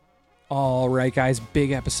All right, guys,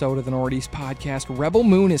 big episode of the Northeast Podcast. Rebel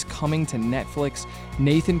Moon is coming to Netflix.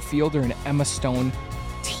 Nathan Fielder and Emma Stone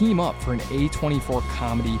team up for an A24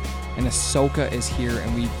 comedy, and Ahsoka is here,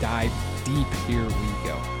 and we dive deep. Here we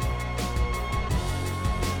go.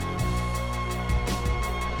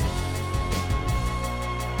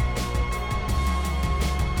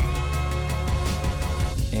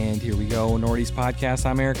 And here we go, Northeast Podcast.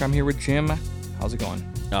 I'm Eric. I'm here with Jim. How's it going?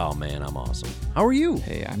 Oh, man, I'm awesome. How are you?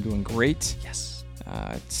 Hey, I'm doing great. Yes.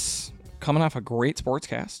 It's coming off a great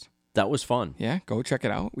sportscast. That was fun. Yeah, go check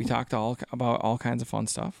it out. We talked about all kinds of fun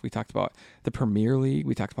stuff. We talked about the Premier League.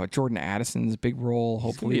 We talked about Jordan Addison's big role,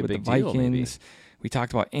 hopefully, with the Vikings. We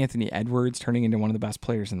talked about Anthony Edwards turning into one of the best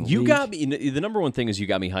players in the league. You got me. The number one thing is you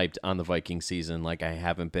got me hyped on the Viking season like I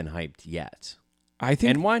haven't been hyped yet. I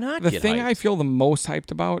think, and why not? The thing I feel the most hyped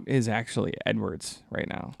about is actually Edwards right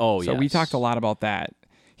now. Oh, so yes. we talked a lot about that.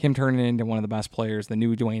 Him turning into one of the best players, the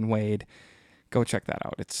new Dwayne Wade. Go check that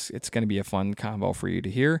out. It's going to be a fun combo for you to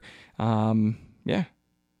hear. Yeah.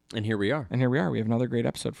 And here we are. We have another great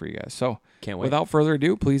episode for you guys. So can't wait. Without further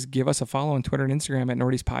ado, please give us a follow on Twitter and Instagram at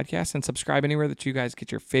Northeast Podcast, and subscribe anywhere that you guys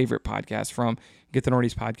get your favorite podcast from. Get the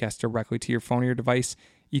Northeast Podcast directly to your phone or your device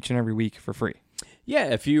each and every week for free. Yeah,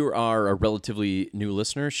 if you are a relatively new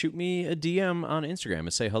listener, shoot me a DM on Instagram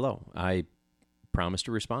and say hello. I promise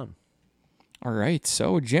to respond. All right.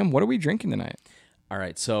 So, Jim, what are we drinking tonight? All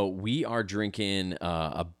right. So we are drinking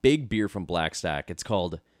a big beer from Black Stack. It's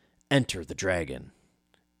called Enter the Dragon.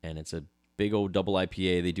 And it's a big old double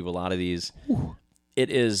IPA. They do a lot of these. Ooh.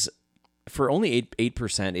 It is, for only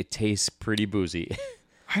 8%, it tastes pretty boozy.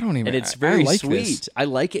 I don't even. And it's very like sweet. This. I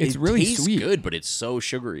like it. It's it really tastes sweet. good, but it's so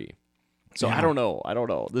sugary. So yeah. I don't know.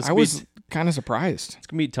 I was kind of surprised. It's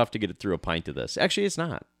going to be tough to get it through a pint of this. Actually, it's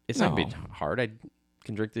not. It's not going to be hard. I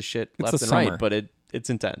can drink this shit left and right, but it's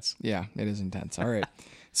intense. Yeah, it is intense. All right.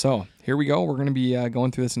 So here we go. We're going to be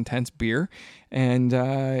going through this intense beer, and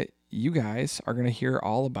you guys are going to hear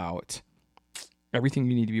all about everything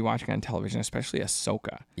you need to be watching on television, especially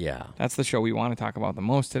Ahsoka. Yeah. That's the show we want to talk about the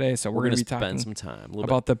most today. So we're going to be talking some time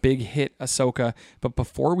about the big hit Ahsoka. But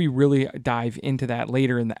before we really dive into that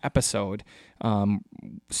later in the episode,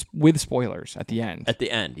 with spoilers at the end. At the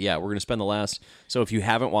end, yeah. We're going to spend the last... So if you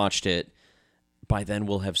haven't watched it, by then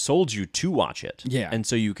we'll have sold you to watch it. Yeah. And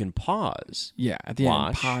so you can pause. Yeah, at the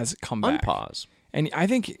end, pause, come back. Unpause. And I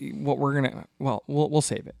think what we're going to... Well, we'll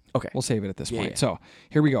save it. Okay. We'll save it at this point. Yeah. So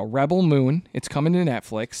here we go. Rebel Moon. It's coming to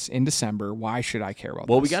Netflix in December. Why should I care about this?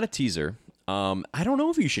 Well, we got a teaser. I don't know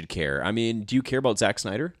if you should care. I mean, do you care about Zack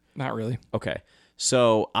Snyder? Not really. Okay.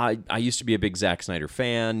 So I used to be a big Zack Snyder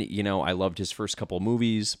fan. You know, I loved his first couple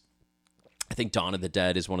movies. I think Dawn of the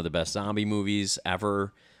Dead is one of the best zombie movies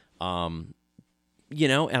ever. You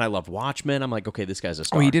know, and I love Watchmen. I'm like, okay, this guy's a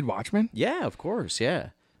star. Oh, he did Watchmen? Yeah, of course, yeah.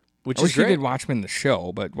 Which I is wish he great. did Watchmen the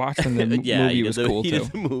show, but Watchmen the movie was cool he too.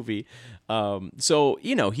 Did the movie. So,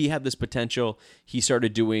 you know, he had this potential. He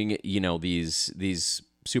started doing, you know, these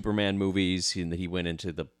Superman movies, and he went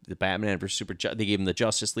into the Batman versus they gave him the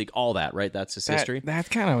Justice League, all that, right? That's his history. That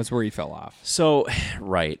kind of was where he fell off. So,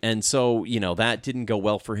 right. And so, you know, that didn't go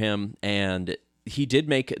well for him, and he did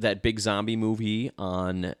make that big zombie movie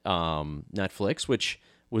on Netflix, which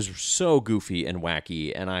was so goofy and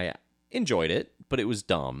wacky, and I enjoyed it, but it was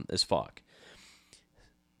dumb as fuck.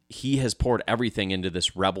 He has poured everything into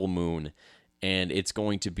this Rebel Moon, and it's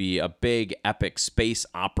going to be a big, epic space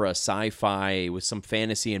opera, sci-fi with some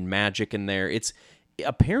fantasy and magic in there.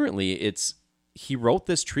 He wrote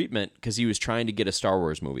this treatment because he was trying to get a Star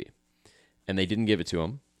Wars movie, and they didn't give it to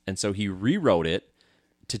him, and so he rewrote it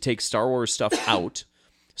to take Star Wars stuff out.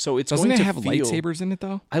 So it's Doesn't going to it have lightsabers in it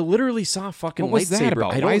though? I literally saw a fucking lightsaber. What was that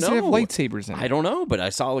about? I don't Why does know. it have lightsabers in it? I don't know, but I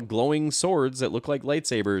saw glowing swords that look like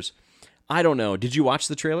lightsabers. I don't know. Did you watch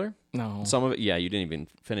the trailer? No. Some of it, yeah, you didn't even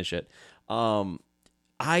finish it.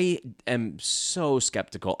 I am so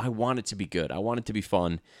skeptical. I want it to be good. I want it to be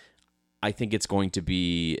fun. I think it's going to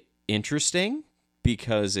be interesting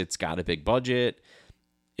because it's got a big budget.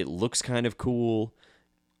 It looks kind of cool.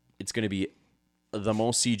 It's going to be the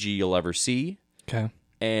most CG you'll ever see. Okay.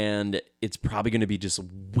 And it's probably going to be just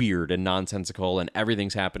weird and nonsensical, and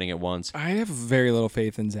everything's happening at once. I have very little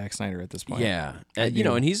faith in Zack Snyder at this point. Yeah. You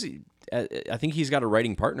know, and I think he's got a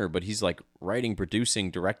writing partner, but he's like writing,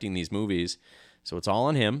 producing, directing these movies. So it's all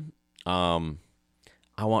on him.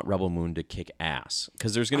 I want Rebel Moon to kick ass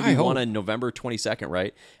because there's going to be one on November 22nd,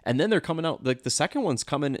 right? And then they're coming out, like the second one's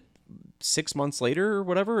coming 6 months later or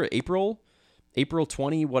whatever, April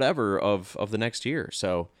 20, whatever of the next year.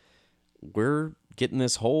 So we're getting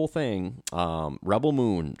this whole thing, Rebel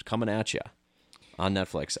Moon, coming at you on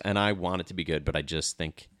Netflix. And I want it to be good, but I just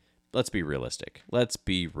think let's be realistic.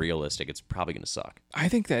 It's probably going to suck. I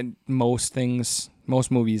think that most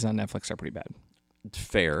movies on Netflix are pretty bad.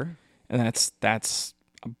 Fair. And that's.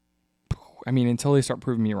 I mean, until they start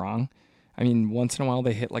proving me wrong. I mean, once in a while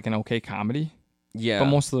they hit like an okay comedy. Yeah. But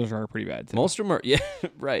most of those are pretty bad too. Most of them are, yeah,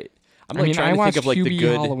 right. I'm I mean, trying to think of like QB the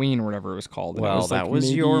good Halloween or whatever it was called. Well, it was, that like, was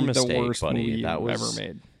maybe your the mistake, worst buddy. movie That was ever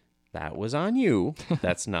made. That was on you.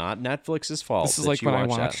 That's not Netflix's fault. This is that like you when I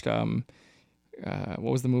watched watched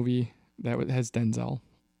what was the movie that has Denzel?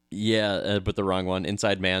 Yeah, but the wrong one,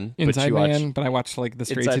 Inside Man. Inside Man, but I watched like the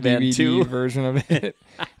straight Inside to Man DVD 2. version of it.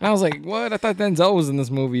 And I was like, what? I thought Denzel was in this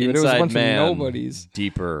movie, but it was a Inside bunch Man, of nobodies.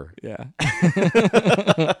 Deeper. Yeah.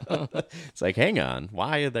 It's like, hang on,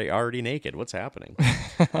 why are they already naked? What's happening?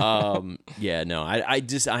 Yeah, no, I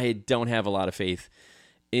don't have a lot of faith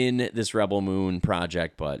in this Rebel Moon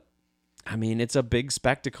project, but I mean, it's a big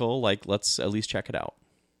spectacle. Like, let's at least check it out.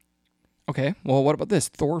 Okay. Well, what about this?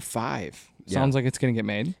 Thor 5. Yeah. Sounds like it's going to get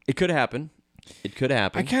made. It could happen.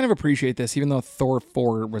 I kind of appreciate this, even though Thor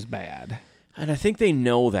 4 was bad. And I think they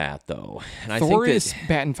know that, though. And Thor I think is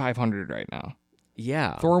batting 500 right now.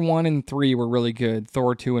 Yeah. Thor 1 and 3 were really good.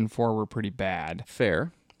 Thor 2 and 4 were pretty bad.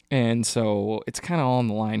 Fair. And so it's kind of all on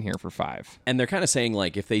the line here for 5. And they're kind of saying,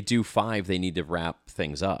 like, if they do 5, they need to wrap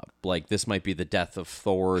things up. Like, this might be the death of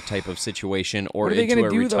Thor type of situation, or What are they into going a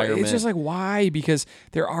to do, retirement. though? It's just like, why? Because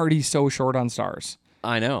they're already so short on stars.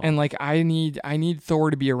 I know. And, like, I need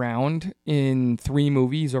Thor to be around in 3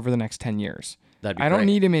 movies over the next 10 years. That'd be I don't great.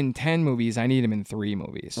 need him in 10 movies. I need him in 3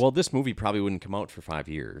 movies. Well, this movie probably wouldn't come out for 5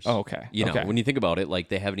 years. Oh, okay. You know, Okay. when you think about it, like,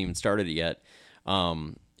 they haven't even started it yet.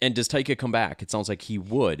 And does Taika come back? It sounds like he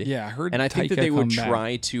would. Yeah, I heard And I think that Taika they would come back.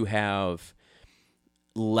 try to have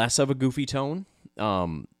less of a goofy tone.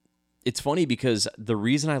 It's funny because the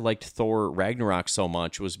reason I liked Thor Ragnarok so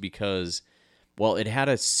much was because, well, it had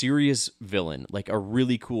a serious villain, like a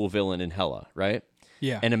really cool villain in Hela, right?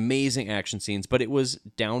 Yeah. And amazing action scenes, but it was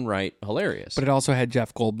downright hilarious. But it also had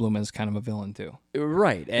Jeff Goldblum as kind of a villain, too.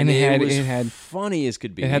 Right. And it had funny as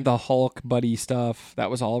could be. It had the Hulk buddy stuff. That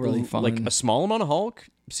was all really fun. Like a small amount of Hulk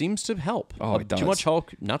seems to help. Oh, it does. Too much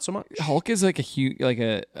Hulk, not so much. Hulk is like a huge, like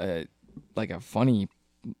a funny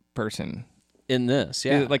person. In this,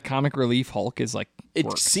 yeah. Like comic relief Hulk is like It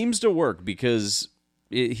works. seems to work because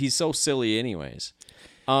he's so silly anyways.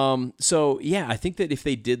 So, yeah, I think that if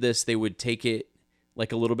they did this, they would take it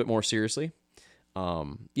like a little bit more seriously.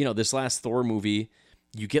 You know, this last Thor movie,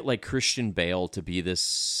 you get like Christian Bale to be this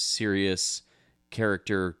serious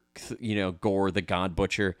character, you know, Gore the God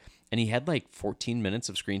Butcher, and he had like 14 minutes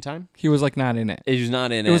of screen time. He was like not in it. He was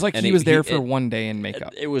not in it. It was like and he was there for one day in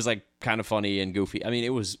makeup. It was like kind of funny and goofy. I mean,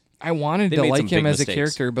 it was... I wanted They to made like some him big as mistakes. a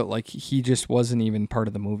character, but like he just wasn't even part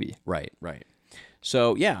of the movie. Right.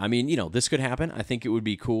 So, yeah, I mean, you know, this could happen. I think it would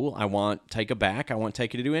be cool. I want Taika back. I want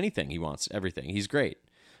Taika to do anything. He wants everything. He's great.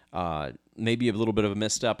 Maybe a little bit of a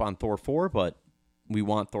misstep on Thor 4, but we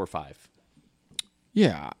want Thor 5.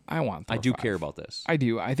 Yeah, I want Thor I do 5. care about this. I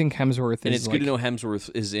do. I think Hemsworth And is it's good to know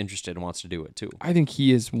Hemsworth is interested and wants to do it, too. I think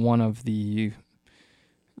he is one of the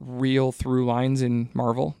real through lines in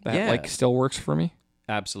Marvel that like still works for me.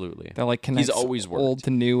 Absolutely. That like connects always worked. old to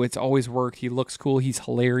new. It's always worked. He looks cool. He's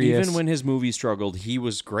hilarious. Even when his movie struggled, he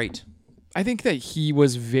was great. I think that he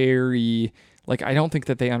was very like I don't think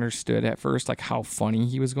that they understood at first like how funny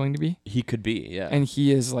he was going to be. He could be, yeah. And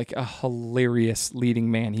he is like a hilarious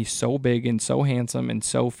leading man. He's so big and so handsome and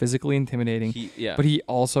so physically intimidating. But he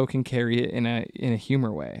also can carry it in a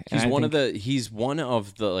humor way. He's one of the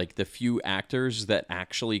like the few actors that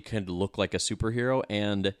actually could look like a superhero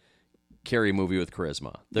and carry a movie with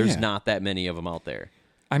charisma. There's not that many of them out there.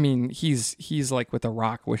 I mean, he's like what The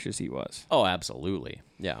Rock wishes he was. Oh, absolutely.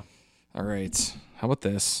 Yeah. All right. How about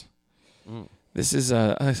this? This is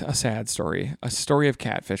a sad story. A story of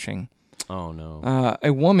catfishing. Oh, no.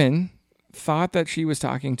 A woman thought that she was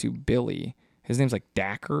talking to Billy. His name's like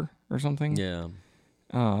Dacker or something. Yeah.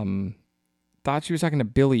 Thought she was talking to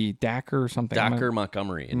Billy Dacker or something. Dacker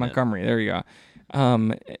Montgomery. Montgomery. There you go.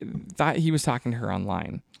 Thought he was talking to her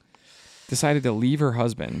online. Decided to leave her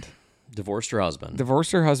husband. Divorced her husband.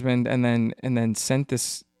 And then sent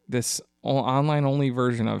this online only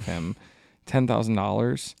version of him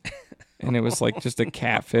 $10,000. And it was like just a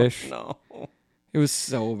catfish. No. It was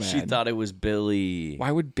so bad. She thought it was Billy.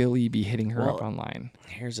 Why would Billy be hitting her up online?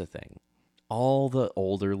 Here's the thing. All the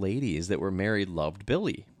older ladies that were married loved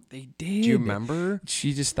Billy. They did. Do you remember?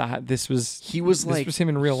 She just thought this was him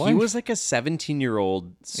in real life. He was like a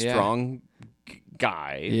 17-year-old strong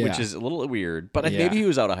guy, which is a little weird. But maybe he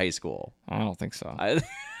was out of high school. I don't think so.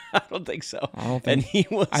 I don't think so. I don't think. And he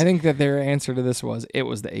was. I think that their answer to this was it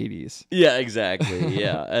was the 80s. Yeah, exactly.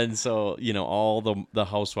 Yeah, and so all the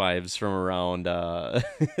housewives from around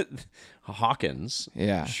Hawkins,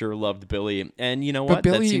 sure loved Billy, and you know what?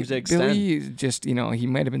 Billy, that seems to extend. Billy just he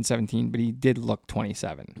might have been 17, but he did look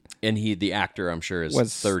 27. And the actor, I'm sure,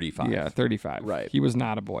 was 35. Yeah, 35. Right. He was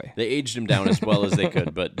not a boy. They aged him down as well as they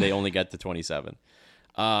could, but they only got to 27.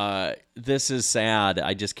 This is sad.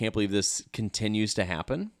 I just can't believe this continues to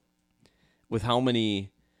happen. With how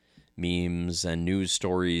many memes and news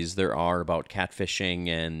stories there are about catfishing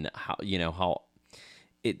and how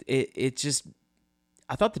it just,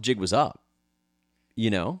 I thought the jig was up,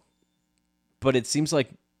 but it seems like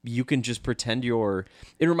you can just pretend it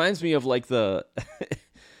reminds me of like the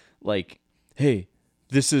like, hey,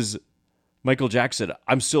 this is Michael Jackson,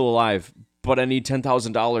 I'm still alive, but I need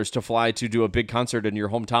 $10,000 to fly to do a big concert in your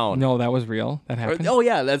hometown. No, that was real. That happened. Oh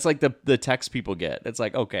yeah, that's like the text people get. It's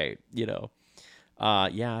like, okay,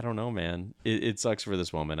 yeah, I don't know, man. It sucks for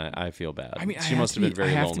this woman. I feel bad. I mean, she must have been very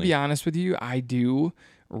lonely. I have to be honest with you. I do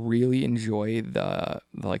really enjoy the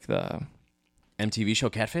MTV show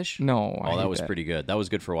Catfish. No, that was pretty good. That was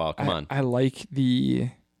good for a while. Come on. I like the.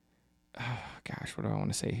 Oh, gosh, what do I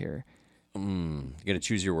want to say here? You got to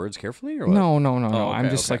choose your words carefully, or what? No. Okay,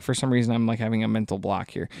 I'm just like, for some reason, I'm like having a mental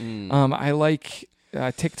block here. I like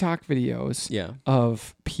TikTok videos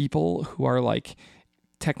of people who are like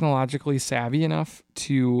technologically savvy enough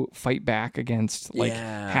to fight back against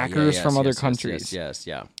hackers from other countries. Yes.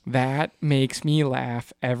 That makes me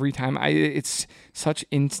laugh every time. It's such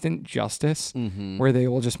instant justice where they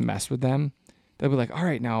will just mess with them. They'll be like, all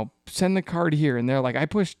right, now send the card here. And they're like, I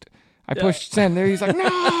pushed send there. He's like,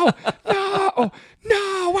 no,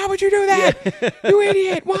 why would you do that? You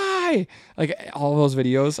idiot. Why? Like all those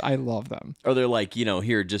videos, I love them. Or they're like,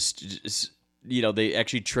 here, just they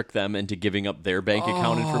actually trick them into giving up their bank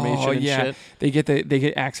account information and shit. They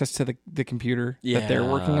get access to the computer that they're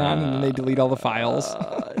working on, and then they delete all the files.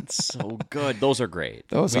 It's so good. Those are great.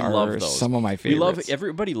 We love those. Some of my favorites.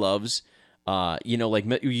 Everybody loves, like you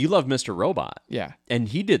love Mr. Robot. Yeah. And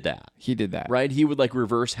he did that. Right? He would like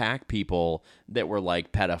reverse hack people that were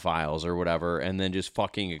like pedophiles or whatever, and then just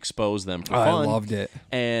fucking expose them for fun. I loved it.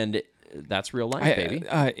 And that's real life, baby.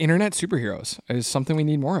 Internet superheroes is something we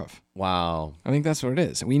need more of. Wow. I think that's what it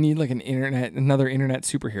is. We need like another internet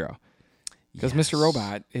superhero. Because Mr.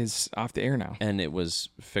 Robot is off the air now. And it was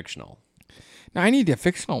fictional. Now I need a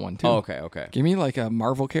fictional one too. Oh, okay. Give me like a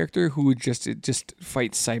Marvel character who just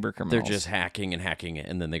fights cyber criminals. They're just hacking it,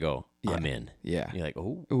 and then they go, I'm in. Yeah. You're like,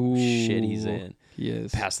 oh, shit, he's in. He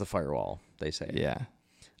is. Past the firewall, they say.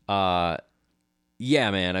 Yeah.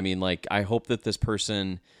 Yeah, man. I mean, like, I hope that this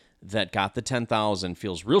person that got the 10,000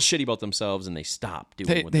 feels real shitty about themselves and they stop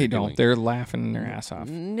doing what they're doing. They don't. They're laughing their ass off.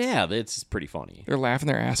 Yeah, it's pretty funny. They're laughing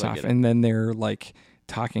their ass off, and then they're like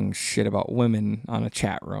talking shit about women on a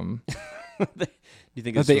chat room. You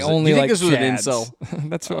think this was an incel?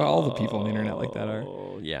 That's what all the people on the internet like that are.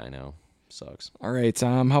 Oh, yeah, I know. Sucks. All right,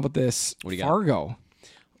 how about this? What do you got? Fargo.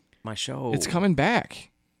 My show. It's coming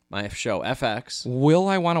back. My show, FX. Will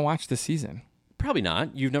I want to watch this season? Probably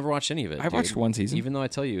not. You've never watched any of it. I watched one season. Even though I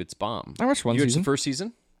tell you it's bomb. I watched one season. You watched the first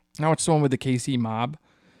season? I watched the one with the KC mob.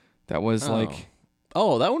 That was like...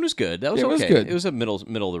 Oh, that one was good. That was okay. It was good. It was a middle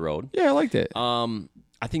of the road. Yeah, I liked it.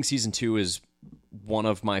 I think season 2 is one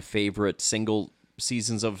of my favorite single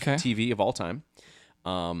seasons of TV of all time.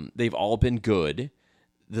 They've all been good.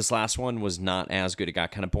 This last one was not as good. It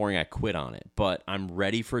got kind of boring. I quit on it. But I'm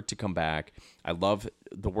ready for it to come back. I love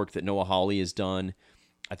the work that Noah Hawley has done.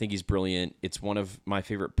 I think he's brilliant. It's one of my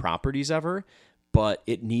favorite properties ever, but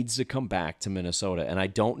it needs to come back to Minnesota, and I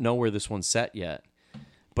don't know where this one's set yet.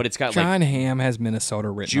 But it's got John Hamm has Minnesota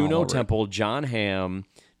written all Juno over Temple, John Hamm,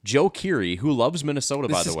 Joe Keery, who loves Minnesota,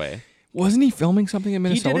 by the way. Wasn't he filming something in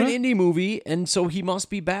Minnesota? He did an indie movie, and so he must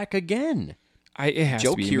be back again. It has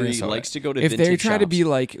Joe to be Keery Minnesota. likes to go to if vintage they try to shops. be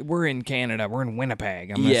like, we're in Canada, we're in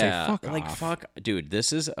Winnipeg, I'm going to say, fuck off. Fuck. Dude,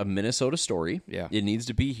 this is a Minnesota story. Yeah. It needs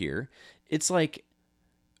to be here. It's like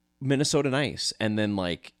Minnesota nice, and then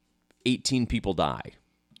like 18 people die.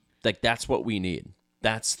 Like, that's what we need.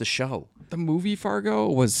 That's the show. The movie Fargo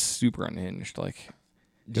was super unhinged.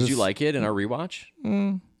 Did you like it in our rewatch?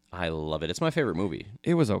 I love it. It's my favorite movie.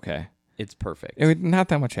 It was okay. It's perfect. Not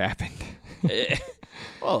that much happened.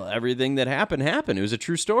 Well, everything that happened. It was a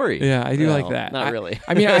true story. Yeah, I do like that. Not really.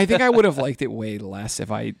 I mean, I think I would have liked it way less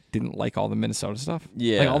if I didn't like all the Minnesota stuff.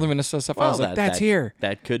 Yeah. Like all the Minnesota stuff, I was like, that's here.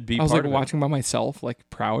 That could be I was part like of watching by myself, like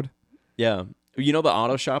proud. Yeah. You know the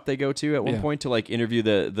auto shop they go to at one point to like interview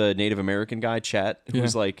the Native American guy, Chet,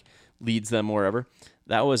 who's like leads them wherever.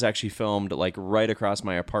 That was actually filmed like right across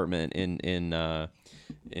my apartment in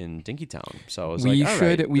Dinkytown. So I was we like, all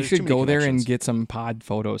should right, we there's should too many go there and connections. get some pod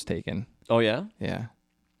photos taken. Oh yeah, Yeah,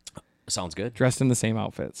 sounds good. dressed in the same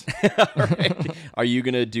outfits. All right. Are you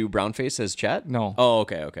gonna do brown face as Chet? No. Oh,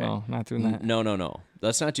 okay. No, not doing that. No.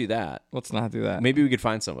 Let's not do that. Let's not do that. Maybe we could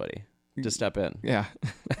find somebody to step in. Yeah.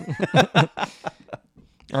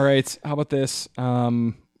 All right. How about this?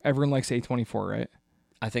 Everyone likes A24, right?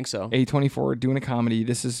 I think so. A24 doing a comedy.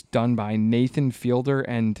 This is done by Nathan Fielder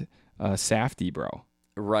and Safdie, bro.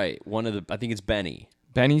 Right. I think it's Benny.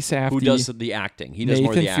 Benny Safdie. Who does the acting. He does Nathan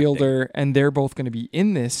more of the acting. Fielder, and they're both going to be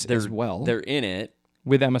in this as well. They're in it.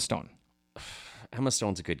 With Emma Stone. Emma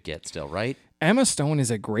Stone's a good get still, right? Emma Stone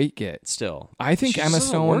is a great get. Still. I think she Emma doesn't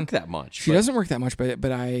Stone work that much. She doesn't work that much,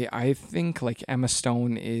 but I think like Emma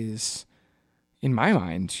Stone is, in my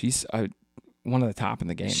mind, she's one of the top in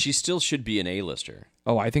the game. She still should be an A-lister.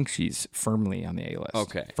 Oh, I think she's firmly on the A list.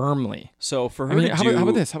 Okay. Firmly. So for her how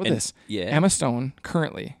about this? How about this? Yeah. Emma Stone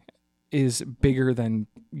currently is bigger than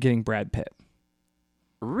getting Brad Pitt.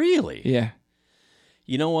 Really? Yeah.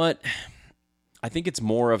 You know what? I think it's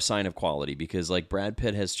more of sign of quality because like Brad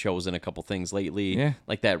Pitt has chosen a couple things lately. Yeah.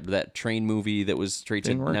 Like that train movie that was straight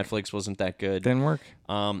to Netflix wasn't that good. Didn't work.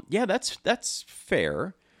 Yeah, that's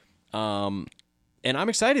fair. And I'm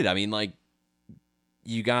excited. I mean, like,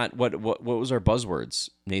 you got what was our buzzwords?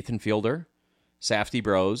 Nathan Fielder, Safdie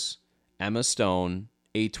Bros, Emma Stone,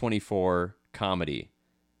 A24 comedy.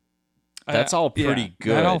 That's all pretty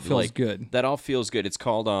good. That all feels good. That all feels good. It's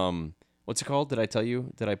called what's it called? Did I tell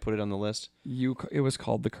you? Did I put it on the list? It was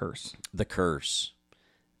called The Curse. The Curse.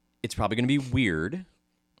 It's probably going to be weird.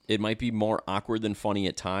 It might be more awkward than funny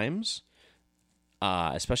at times,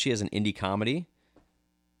 especially as an indie comedy.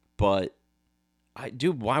 But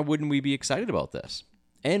why wouldn't we be excited about this?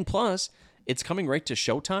 And plus, it's coming right to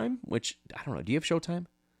Showtime, which, I don't know. Do you have Showtime?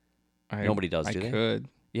 Nobody does, do they? I could.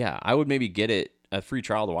 Yeah, I would maybe get a free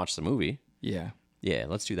trial to watch the movie. Yeah. Yeah,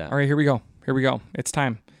 let's do that. All right, here we go. It's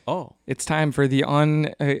time. Oh. It's time for the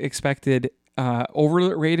unexpected,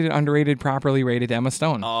 overrated, underrated, properly rated Emma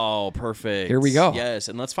Stone. Oh, perfect. Here we go. Yes,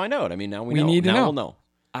 and let's find out. I mean, now we We know. need to now know. We'll know.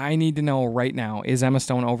 I need to know right now, is Emma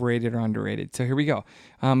Stone overrated or underrated? So here we go.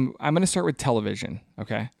 I'm going to start with television,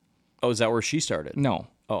 okay? Oh, is that where she started? No.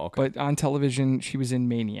 Oh, okay. But on television, she was in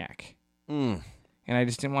Maniac. And I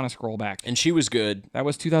just didn't want to scroll back. And she was good. That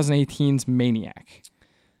was 2018's Maniac.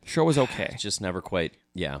 The show was okay. Just never quite,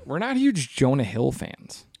 yeah. We're not huge Jonah Hill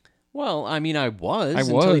fans. Well, I mean, I was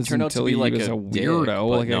until he turned out to be like he was a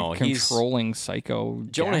weirdo, dick, like a controlling psycho.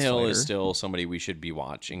 Jonah Hill is gaslighter. still somebody we should be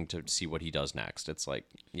watching to see what he does next. It's like,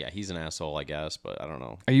 yeah, he's an asshole, I guess, but I don't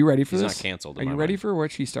know. Are you ready for He's this? not canceled. Are you ready for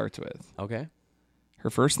what she starts with? Okay. Her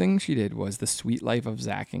first thing she did was The Sweet Life of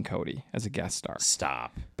Zach and Cody as a guest star.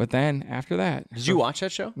 Stop. But then after that, Did you watch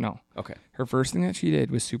that show? No. Okay. Her first thing that she did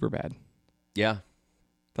was Superbad. Yeah.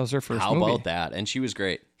 That was her first How movie. about that? And she was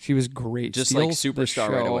great. She was great. Just like Steals the superstar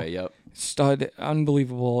right show. away. Yep. Stud,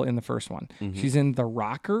 unbelievable in the first one. She's in The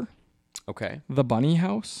Rocker, Okay. The Bunny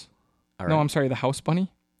House. All right. No, I'm sorry, The House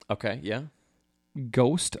Bunny. Okay. Yeah.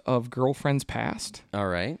 Ghost of Girlfriend's Past. All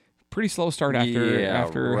right. Pretty slow start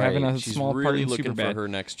after right. having a She's small part really in looking Superbad. for her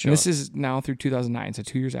next show. And this is now through 2009, so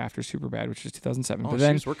 2 years after Superbad, which is 2007. Oh, but she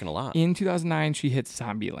then was working a lot. in 2009, she hits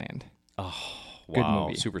Zombieland. Oh, Good wow.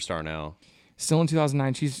 movie. Superstar now. Still in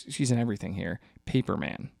 2009, she's in everything here.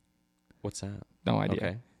 Paperman. What's that? No idea.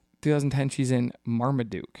 Okay. 2010, she's in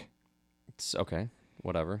Marmaduke. It's okay.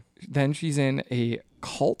 Whatever. Then she's in a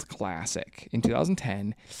cult classic in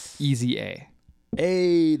 2010, Easy A.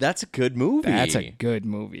 Hey, that's a good movie. That's a good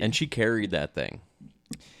movie. And she carried that thing.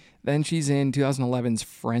 Then she's in 2011's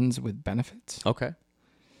Friends with Benefits. Okay.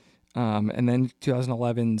 And then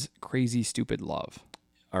 2011's Crazy Stupid Love.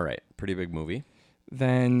 All right. Pretty big movie.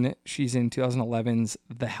 Then she's in 2011's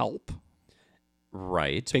The Help.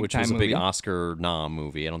 Right. Big which time was a big movie. Oscar nom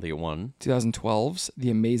movie. I don't think it won. 2012's The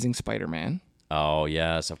Amazing Spider-Man. Oh,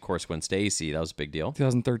 yes. Of course, Gwen Stacy. That was a big deal.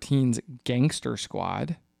 2013's Gangster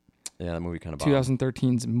Squad. Yeah, that movie kind of bombed.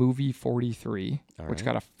 2013's Movie 43, All which right.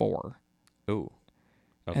 got a 4. Ooh.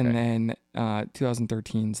 Okay. And then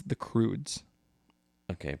 2013's The Croods.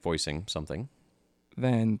 Okay, voicing something.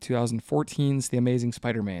 Then 2014's The Amazing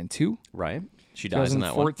Spider-Man 2. Right. She dies in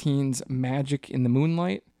that one. 2014's Magic in the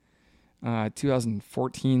Moonlight.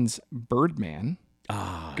 2014's Birdman.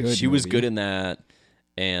 Ah, Good she was movie. good in that.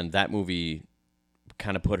 And that movie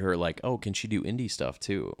kind of put her like, oh, can she do indie stuff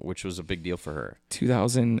too? Which was a big deal for her.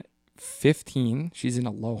 2015, she's in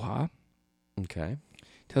Aloha. Okay.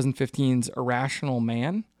 2015's Irrational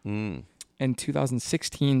Man. Mm. And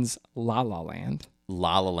 2016's La La Land.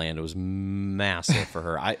 La La Land was massive for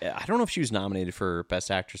her. I don't know if she was nominated for Best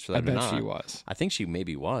Actress for that I or bet not. she was. I think she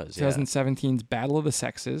maybe was. 2017's Battle of the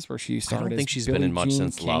Sexes, where she I starred don't think as she's Billie been in much Jean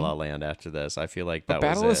since King. La La Land after this. I feel like But that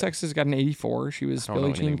Battle was of the it. Sexes got an 84. She was I don't know Billie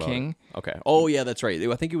anything Jean about King. it. Okay. Oh, yeah, that's right.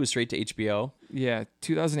 I think it was straight to HBO. Yeah,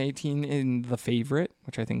 2018 in The Favorite,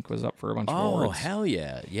 which I think was up for a bunch of awards. Oh, hell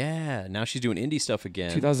yeah. Yeah. Now she's doing indie stuff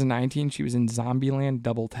again. 2019, she was in Zombieland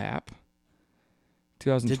Double Tap.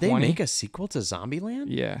 2020. Did they make a sequel to Zombieland?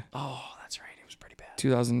 Yeah. Oh, that's right. It was pretty bad.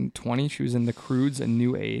 2020, she was in The Croods: A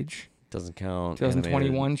New Age. Doesn't count.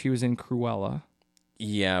 2021, Animated. she was in Cruella.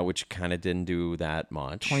 Yeah, which kind of didn't do that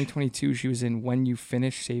much. 2022, she was in When You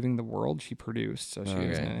Finish Saving the World. She produced, so she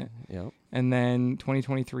was in it. Yep. And then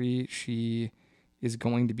 2023, she is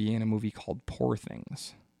going to be in a movie called Poor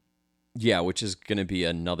Things. Yeah, which is going to be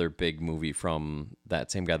another big movie from that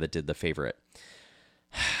same guy that did The Favorite.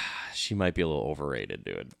 She might be a little overrated,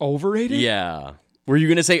 dude. Overrated? Yeah. Were you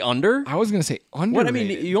going to say under? I was going to say underrated. What? I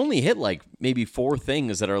mean, you only hit like maybe 4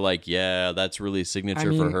 things that are like, yeah, that's really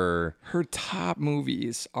signature for her. Her top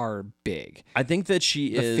movies are big. I think that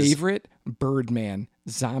she The is... Favorite, Birdman,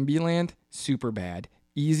 Zombieland, Superbad,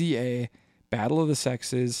 Easy A, Battle of the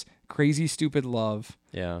Sexes, Crazy Stupid Love,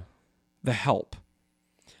 Yeah. The Help.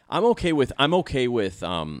 I'm okay with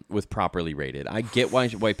properly rated. I get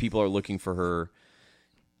why people are looking for her.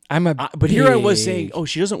 But here I was saying, oh,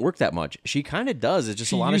 she doesn't work that much. She kind of does. It's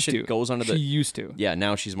just a lot of shit goes under the... She used to. Yeah,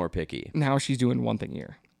 now she's more picky. Now she's doing one thing a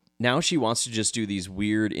year. Now she wants to just do these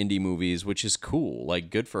weird indie movies, which is cool. Like,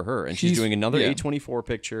 good for her. And she's doing another A24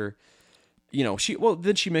 picture. You know,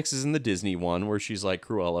 then she mixes in the Disney one where she's like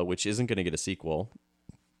Cruella, which isn't going to get a sequel.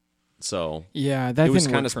 So yeah, that it was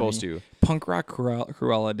kind of supposed to. Punk rock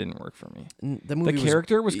Cruella didn't work for me. The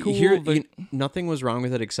character was cool. Nothing was wrong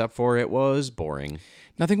with it except for it was boring.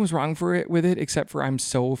 Nothing was wrong with it except for I'm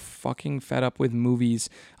so fucking fed up with movies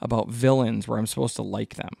about villains where I'm supposed to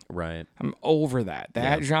like them. Right. I'm over that.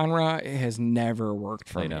 That genre has never worked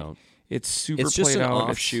for me. Out. It's super It's just played an out.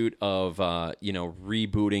 offshoot of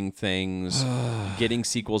rebooting things, getting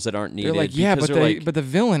sequels that aren't needed. They're like, yeah, but the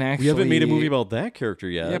villain actually... We haven't made a movie about that character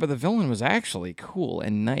yet. Yeah, but the villain was actually cool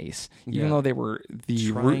and nice, even though they were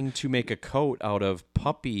trying to make a coat out of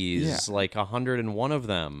puppies, like 101 of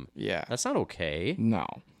them. Yeah. That's not okay. No.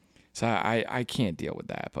 So I can't deal with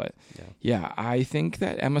that. But yeah, I think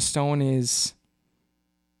that Emma Stone is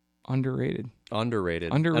underrated.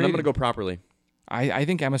 Underrated. And I'm going to go properly. I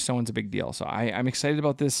think Emma Stone's a big deal. So I'm excited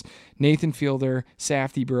about this Nathan Fielder,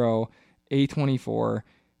 Safdie Bro, A24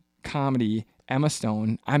 comedy, Emma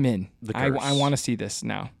Stone. I'm in. I want to see this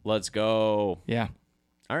now. Let's go. Yeah.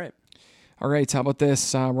 All right. All right. How about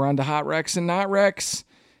this? We're on to Hot Recs and Not Recs.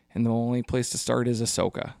 And the only place to start is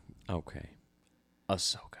Ahsoka. Okay.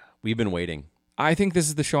 Ahsoka. We've been waiting. I think this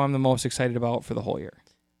is the show I'm the most excited about for the whole year.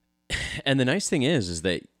 And the nice thing is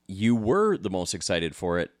that you were the most excited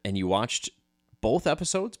for it, and you watched both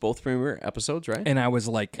premiere episodes, right? And I was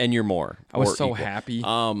like... And you're more. I was so happy.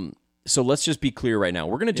 So let's just be clear right now.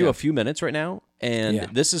 We're going to do a few minutes right now, and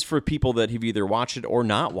this is for people that have either watched it or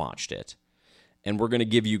not watched it. And we're going to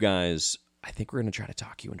give you guys... I think we're going to try to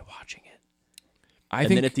talk you into watching it.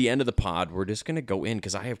 Then at the end of the pod, we're just going to go in,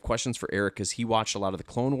 because I have questions for Eric, because he watched a lot of the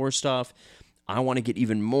Clone Wars stuff. I want to get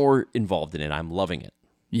even more involved in it. I'm loving it.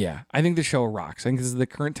 Yeah, I think the show rocks. I think this is the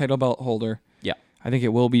current title belt holder. Yeah. I think it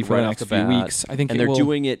will be for the next few weeks. I think they're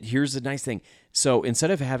doing it. Here's the nice thing. So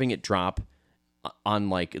instead of having it drop on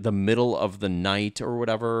like the middle of the night or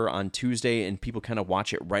whatever on Tuesday, and people kind of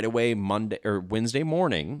watch it right away Monday or Wednesday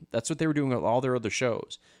morning, that's what they were doing with all their other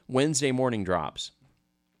shows. Wednesday morning drops.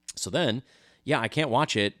 So then, I can't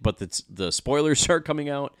watch it, but the spoilers start coming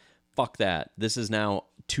out. Fuck that. This is now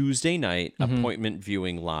Tuesday night appointment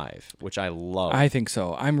viewing live, which I love. I think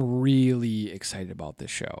so. I'm really excited about this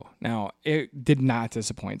show. Now, it did not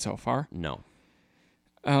disappoint so far. No.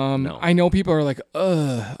 No. I know people are like,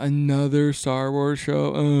 another Star Wars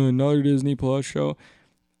show, another Disney Plus show.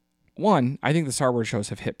 One, I think the Star Wars shows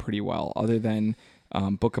have hit pretty well, other than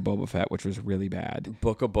Book of Boba Fett, which was really bad.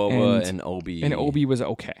 Book of Boba and Obi. And Obi was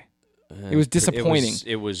okay. It was disappointing.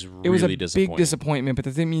 It was really it was a disappointing. big disappointment, but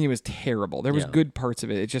that didn't mean it was terrible. There was good parts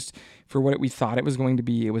of it. It just, for what we thought it was going to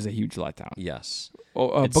be, it was a huge letdown. Yes.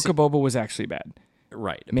 Book of Boba was actually bad.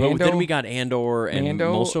 Right. Mando, but then we got Andor, and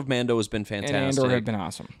most of Mando has been fantastic. And Andor had been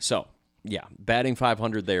awesome. So, batting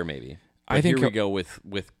 500 there maybe. But I think here we go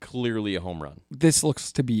with clearly a home run. This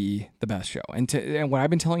looks to be the best show. And what I've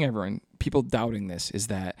been telling everyone, people doubting this, is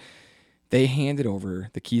that they handed over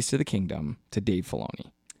the keys to the kingdom to Dave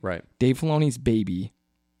Filoni. Right. Dave Filoni's baby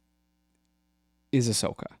is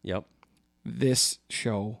Ahsoka. Yep. This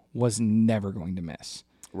show was never going to miss.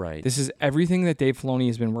 Right. This is everything that Dave Filoni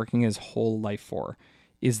has been working his whole life for,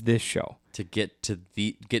 is this show. To get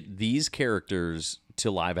these characters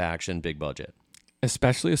to live action, big budget.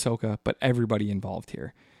 Especially Ahsoka, but everybody involved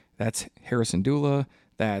here. That's Harrison Dula.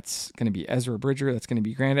 That's going to be Ezra Bridger. That's going to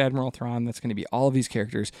be Grand Admiral Thrawn. That's going to be all of these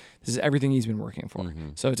characters. This is everything he's been working for. Mm-hmm.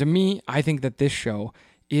 So to me, I think that this show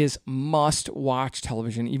is must-watch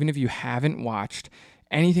television. Even if you haven't watched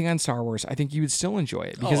anything on Star Wars, I think you would still enjoy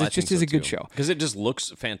it because it just is a good show. Because it just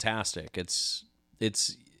looks fantastic. It's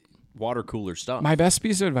water cooler stuff. My best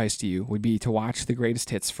piece of advice to you would be to watch the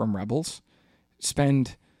greatest hits from Rebels.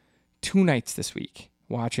 Spend 2 nights this week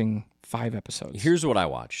watching 5 episodes. Here's what I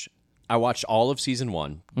watched. I watched all of season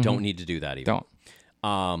 1. Mm-hmm. Don't need to do that even.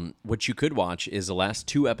 Don't. What you could watch is the last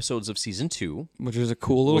 2 episodes of season 2. Which was a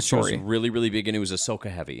cool little story. Which was really, really big, and it was Ahsoka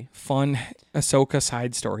heavy. Fun Ahsoka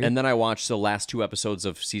side story. And then I watched the last 2 episodes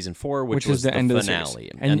of season 4, which was the end finale. Of the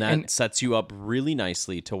series. And that sets you up really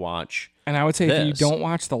nicely to watch. And I would say if you don't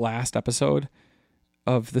watch the last episode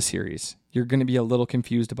of the series, you're going to be a little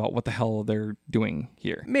confused about what the hell they're doing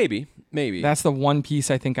here. Maybe. That's the one piece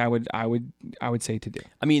I think I would say to do.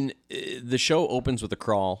 I mean, the show opens with a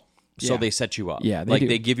crawl, so they set you up. Yeah, they do.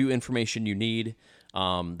 They give you information you need. They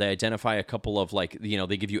identify a couple of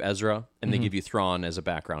they give you Ezra and they give you Thrawn as a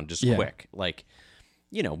background, just quick.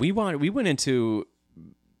 We went into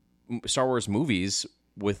Star Wars movies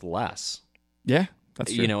with less. Yeah,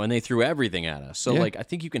 that's true. And they threw everything at us. So I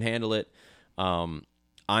think you can handle it.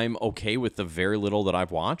 I'm okay with the very little that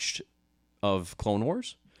I've watched of Clone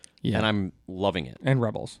Wars. Yeah. And I'm loving it. And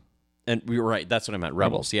Rebels. And we were right. That's what I meant.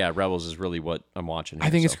 Rebels. Yeah, Rebels is really what I'm watching here,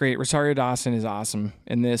 I think it's great. Rosario Dawson is awesome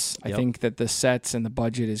in this. Yep. I think that the sets and the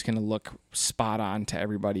budget is going to look spot on to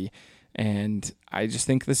everybody. And I just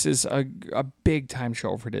think this is a big time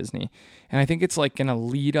show for Disney. And I think it's going to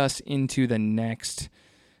lead us into the next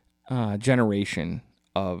generation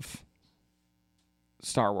of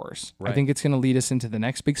Star Wars. Right. I think it's going to lead us into the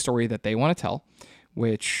next big story that they want to tell,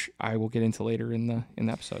 which I will get into later in the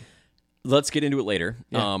episode. Let's get into it later.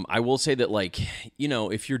 Yeah. I will say that,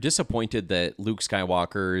 if you're disappointed that Luke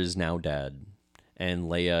Skywalker is now dead and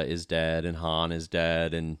Leia is dead and Han is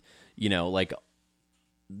dead and,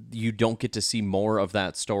 you don't get to see more of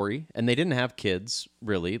that story. And they didn't have kids,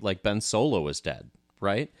 really. Ben Solo is dead,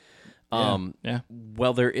 right? Yeah.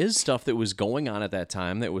 Well, there is stuff that was going on at that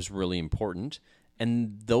time that was really important.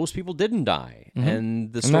 And those people didn't die. Mm-hmm.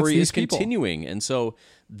 And the story is continuing. And so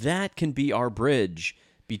that can be our bridge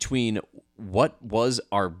between what was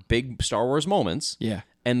our big Star Wars moments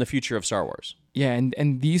and the future of Star Wars. Yeah,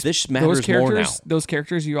 and this matters those characters, more now. Those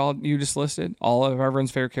characters you just listed, all of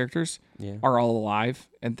everyone's favorite characters, are all alive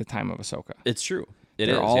at the time of Ahsoka. It's true.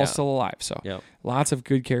 They're all still alive. So lots of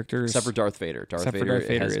good characters. Except for Darth Vader. Darth Vader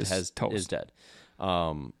is dead.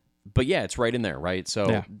 But yeah, it's right in there, right?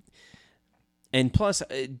 So, and plus,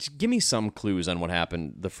 give me some clues on what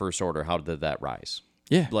happened. The First Order. How did that rise?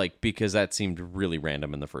 Yeah, because that seemed really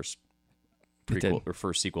random in the first prequel or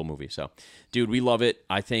first sequel movie. So, dude, we love it.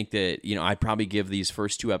 I think that I'd probably give these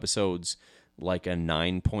first 2 episodes a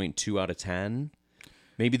 9.2 out of 10.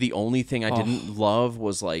 Maybe the only thing I didn't love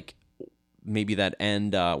was maybe that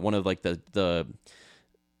end. One of the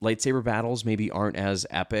lightsaber battles maybe aren't as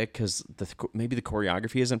epic because maybe the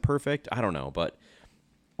choreography isn't perfect. I don't know, but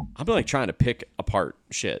I'm trying to pick apart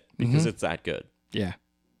shit because it's that good. Yeah.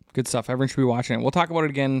 Good stuff. Everyone should be watching it. We'll talk about it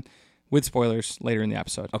again with spoilers later in the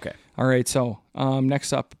episode. Okay. All right. So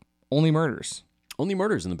next up, Only Murders. Only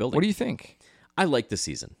Murders in the Building. What do you think? I like this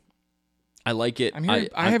season. I like it.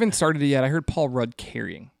 I haven't started it yet. I heard Paul Rudd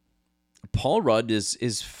carrying. Paul Rudd is.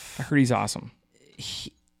 I heard he's awesome.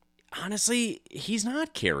 Honestly, he's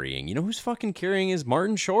not carrying. You know who's fucking carrying is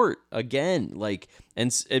Martin Short again.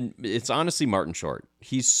 And it's honestly Martin Short.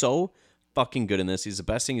 He's so fucking good in this. He's the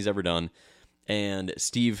best thing he's ever done. And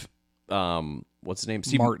Steve, what's his name?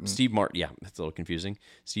 Martin. Steve Martin. Yeah, that's a little confusing.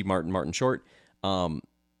 Steve Martin Short,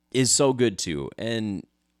 is so good too. And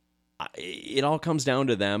it all comes down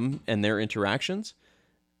to them and their interactions.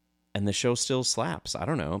 And the show still slaps. I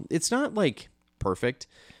don't know. It's not perfect.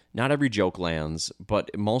 Not every joke lands,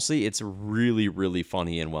 but mostly it's really, really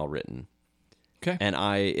funny and well written. Okay. And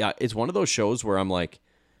it's one of those shows where I'm like,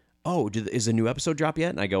 oh, is a new episode drop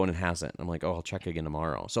yet? And I go and it hasn't. I'm like, oh, I'll check again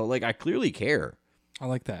tomorrow. So I clearly care. I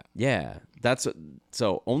like that. Yeah.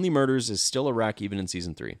 So Only Murders is still a wreck even in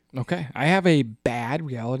season 3. Okay. I have a bad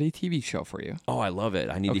reality TV show for you. Oh, I love it.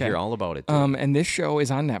 I need to hear all about it. And this show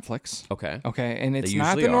is on Netflix. Okay. Okay. And it's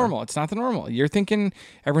not the normal. It's not the normal. You're thinking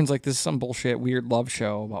everyone's like, this is some bullshit, weird love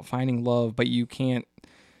show about finding love, but you can't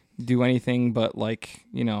do anything but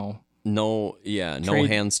no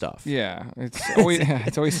hand stuff. Yeah.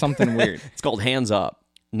 It's always something weird. It's called Hands Up.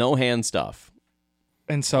 No hand stuff.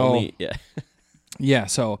 And so, Only, yeah. yeah,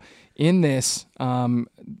 so in this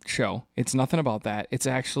show, it's nothing about that. It's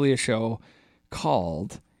actually a show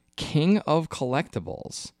called King of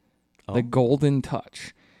Collectibles, The Golden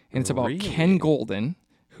Touch. And it's about Really? Ken Golden,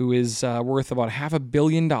 who is worth about $500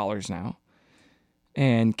 million now.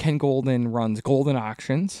 And Ken Golden runs Golden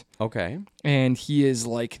Auctions. Okay. And he is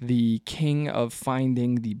like the king of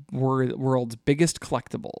finding the world's biggest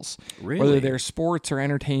collectibles. Really? Whether they're sports or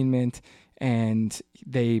entertainment. And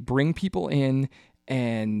they bring people in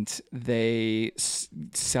and they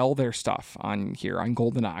sell their stuff on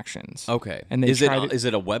Golden Auctions. Okay. And they is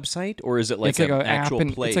it a website or is it like an actual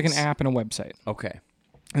place? It's like an app and a website. Okay.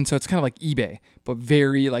 And so it's kind of like eBay, but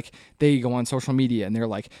very like they go on social media and they're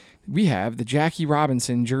like, we have the Jackie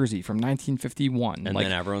Robinson jersey from 1951. And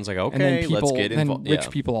then everyone's like, and then okay, let's get involved. Then rich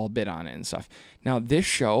people all bid on it and stuff. Now, this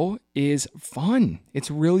show is fun. It's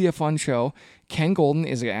really a fun show. Ken Golden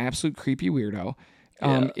is an absolute creepy weirdo.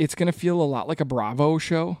 It's going to feel a lot like a Bravo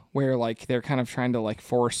show where like they're kind of trying to like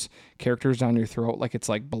force characters down your throat like it's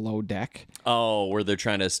like Below Deck. Oh, where they're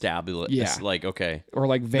trying to establish. Yeah. It's like, okay. Or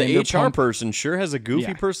like the HR Vanderpump. person sure has a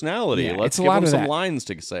goofy personality. Yeah, Let's it's a give lot them of some that. lines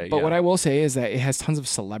to say. But what I will say is that it has tons of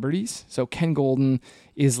celebrities. So Ken Golden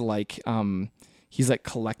is like he's like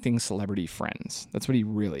collecting celebrity friends. That's what he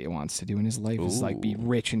really wants to do in his life is like be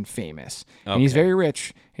rich and famous. And he's very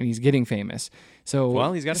rich and he's getting famous.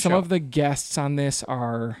 So he's got some of the guests on this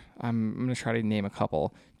are I'm going to try to name a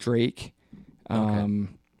couple. Drake,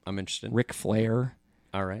 I'm interested. Ric Flair,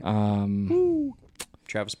 All right.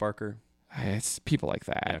 Travis Barker. it's people like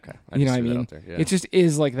that. Yeah, okay. You know what I just threw that mean? out there, yeah. It just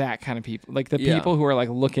is like that kind of people. Like the people who are like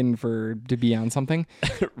looking to be on something.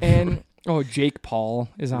 And Jake Paul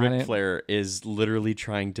is on Ric it. Flair is literally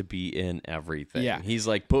trying to be in everything. Yeah. He's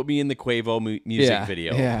like, put me in the Quavo music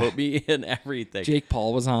video. Yeah. Put me in everything. Jake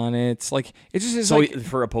Paul was on it. It's like it just is so like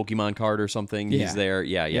for a Pokemon card or something, he's there.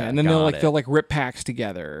 Yeah. and then they'll like rip packs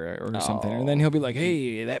together or something, and then he'll be like,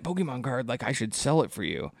 "Hey, that Pokemon card, like I should sell it for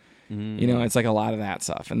you." You know, it's like a lot of that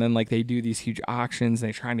stuff, and then like they do these huge auctions. And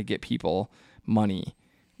they're trying to get people money,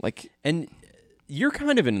 like and you're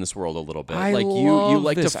kind of in this world a little bit. I like love you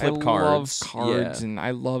like this. to flip I cards. love cards, Yeah. and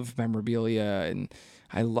I love memorabilia, and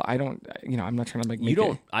I don't, I'm not trying to like You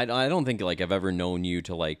don't. I don't think like I've ever known you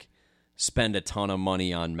to like spend a ton of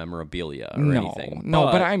money on memorabilia or anything. No,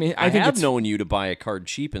 but I mean, I think have it's known you to buy a card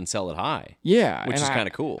cheap and sell it high. Yeah, which and is kind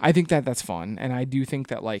of cool. I think that's fun, and I do think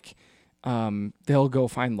that like they'll go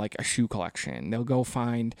find like a shoe collection. They'll go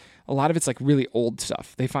find a lot of it's like really old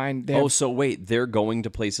stuff. They find So wait, they're going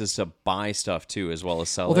to places to buy stuff too, as well as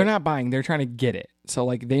sell. Well, they're not buying; they're trying to get it. So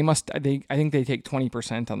like they must. I think they take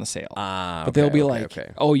 20% on the sale. But they'll be like,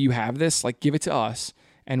 "Oh, you have this? Like, give it to us,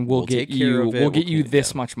 and we'll get take care you. of it. We'll get We'll you clean it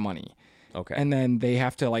this down." much money." Okay. And then they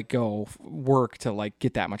have to like go work to like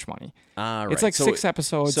get that much money. Right. It's like 6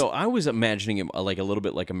 episodes. So I was imagining it like a little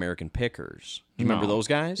bit like American Pickers. Do you remember those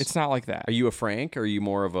guys? It's not like that. Are you a Frank or are you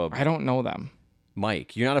more of a I don't know them.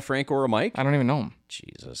 Mike? You're not a Frank or a Mike? I don't even know them.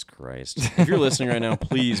 Jesus Christ. If you're listening right now,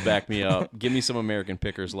 please back me up. Give me some American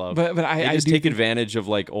Pickers love. But I just do take think, advantage of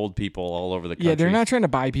like old people all over the country. Yeah, they're not trying to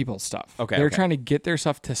buy people's stuff. Okay, They're okay. trying to get their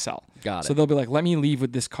stuff to sell. Got it. So they'll be like, let me leave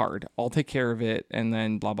with this card. I'll take care of it. And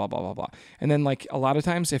then blah, blah, blah, blah, blah. And then like a lot of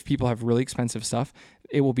times if people have really expensive stuff,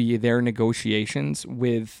 it will be their negotiations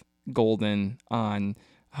with Golden on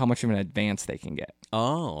how much of an advance they can get.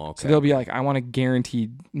 Oh, okay. So they'll be like, I want a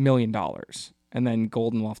guaranteed $1 million. And then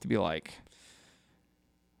Golden will have to be like,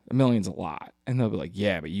 $1 million's a lot. And they'll be like,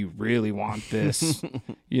 yeah, but you really want this,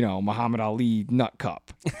 Muhammad Ali nut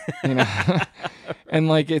cup, and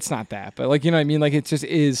like, it's not that, but like, you know what I mean? Like it just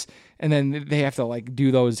is. And then they have to like do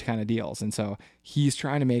those kind of deals. And so he's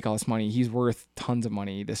trying to make all this money. He's worth tons of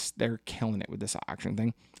money. They're killing it with this auction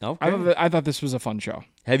thing. Okay. I thought this was a fun show.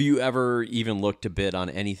 Have you ever even looked to bid on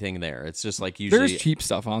anything there? It's just like usually There's cheap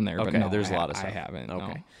stuff on there, but no, there's a lot of stuff. I haven't.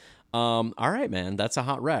 Okay. No. All right, man. That's a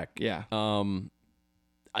hot wreck. Yeah.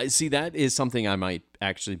 I see that is something I might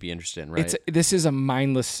actually be interested in, right? This is a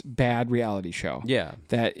mindless, bad reality show. Yeah.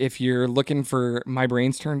 That if you're looking for my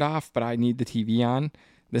brain's turned off, but I need the TV on,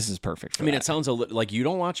 this is perfect for that. It sounds like you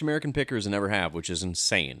don't watch American Pickers and never have, which is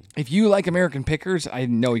insane. If you like American Pickers, I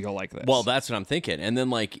know you'll like this. Well, that's what I'm thinking. And then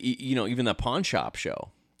like, even the pawn shop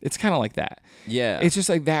show. It's kind of like that. Yeah. It's just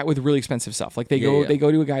like that with really expensive stuff. Like they go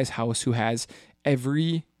to a guy's house who has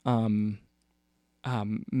every MacBook.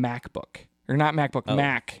 Or not MacBook,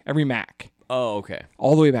 Mac. Every Mac. Oh, okay.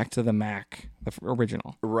 All the way back to the Mac, the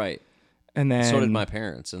original. Right. And then so did my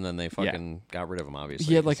parents, and then they fucking got rid of them. Obviously,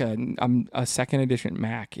 he had like a second edition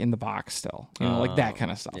Mac in the box still, like that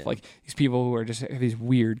kind of stuff. Yeah. Like these people who are just have these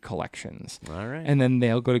weird collections. All right. And then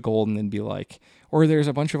they'll go to gold and then be like, or there's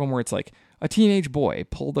a bunch of them where it's like a teenage boy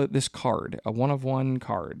pulled this card, a 1-of-1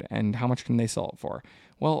 card, and how much can they sell it for?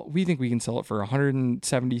 Well, we think we can sell it for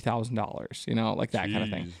 $170,000. Like that kind of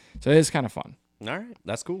thing. So it is kind of fun. All right,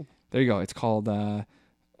 that's cool. There you go. It's called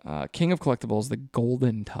King of Collectibles: The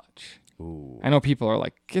Golden Touch. Ooh. I know people are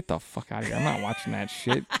like, get the fuck out of here. I'm not watching that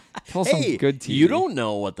shit. Tell some Hey, good TV. you don't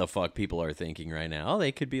know what the fuck people are thinking right now.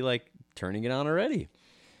 They could be like turning it on already.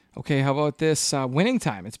 Okay, how about this? Winning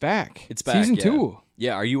Time. It's back. It's back. Season yeah. 2.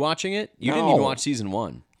 Yeah, are you watching it? You didn't No. even watch season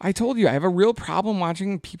 1. I told you, I have a real problem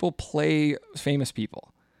watching people play famous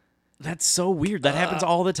people. That's so weird. That happens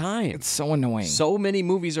all the time. It's so annoying. So many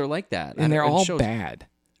movies are like that. and they're all shows. bad.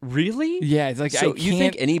 Really? Yeah, it's like, So I can't. you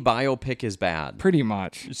think any biopic is bad? Pretty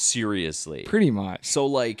much. Seriously. Pretty much. So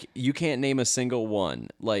like you can't name a single one.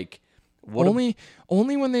 Like what Only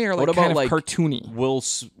when they are what like about kind of like cartoony. Will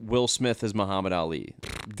Smith as Muhammad Ali?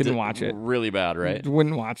 Didn't watch it. Really bad, right?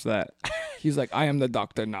 Wouldn't watch that. He's like, I am the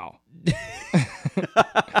doctor now.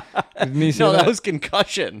 Didn't he say No, that? that was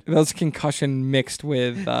Concussion. That was Concussion mixed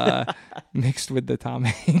with the Tom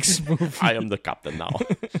Hanks movie. I am the captain now.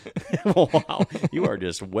 Wow, you are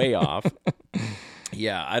just way off.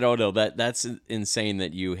 Yeah, I don't know. That's insane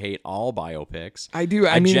that you hate all biopics. I do.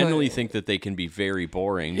 I mean, generally think that they can be very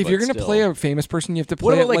boring. if but you're gonna still. play a famous person, you have to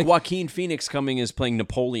What play about it like Joaquin Phoenix coming as playing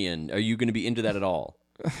Napoleon? Are you going to be into that at all?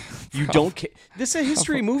 You don't care. This is a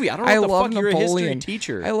history movie. I don't know I what the love fuck you're a history Napoleon.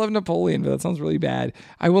 teacher. I love Napoleon, but that sounds really bad.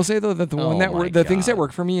 I will say though that the one Oh that my the things that God.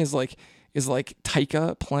 work for me is like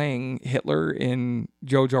Taika playing Hitler in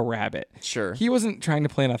Jojo Rabbit. Sure. He wasn't trying to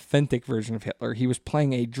play an authentic version of Hitler. He was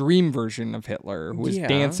playing a dream version of Hitler who was Yeah.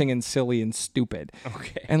 dancing and silly and stupid.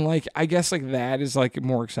 Okay. And like I guess like that is like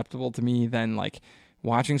more acceptable to me than like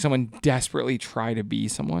watching someone desperately try to be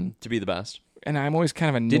someone. To be the best. And I'm always kind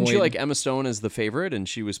of annoyed. Didn't you like Emma Stone as the favorite, and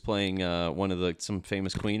she was playing one of some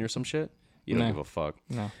famous queen or some shit? You don't No. give a fuck.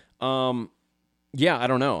 No. Yeah, I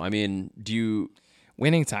don't know. I mean, do you?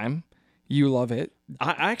 Winning Time. You love it.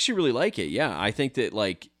 I actually really like it. Yeah, I think that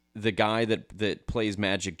like the guy that plays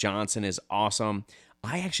Magic Johnson is awesome.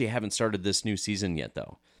 I actually haven't started this new season yet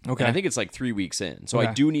though. Okay. And I think it's like 3 weeks in, so I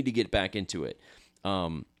Okay. do need to get back into it.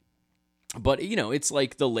 But it's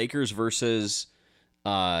like the Lakers versus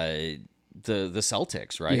the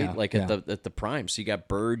Celtics, right? Yeah, like yeah. at the prime. So you got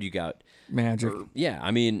Bird, you got Magic. yeah.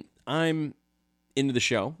 I mean, I'm into the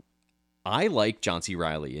show. I like John C.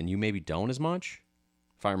 Reilly, and you maybe don't as much,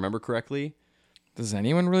 if I remember correctly. Does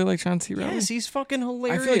anyone really like John C. Reilly? Yes, he's fucking I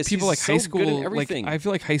hilarious. feel like people He's like high so good in school, like everything. I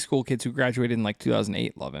feel like high school kids who graduated in like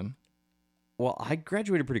 2008 love him. Well, I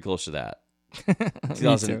graduated pretty close to that. Me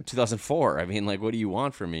 2000, too. 2004. I mean, like, what do you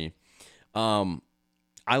want from me?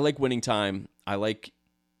 I like Winning Time.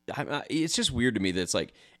 It's just weird to me that it's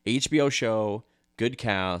like HBO show, good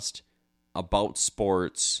cast, about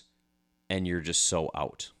sports, and you're just so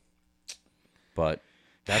out. But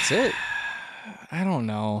that's it. I don't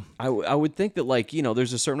know. I would think that like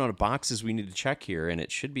there's a certain amount of boxes we need to check here, and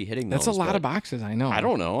it should be hitting those. That's a lot but of boxes. I know. I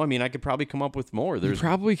don't know. I mean, I could probably come up with more. You There's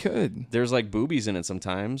probably could. there's like boobies in it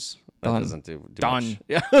sometimes. That Done. doesn't do Done. much.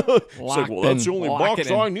 Yeah. It's like, Locked well, that's in. the only Lock box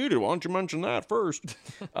it in. I needed. Why don't you mention that first?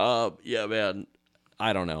 Yeah, man.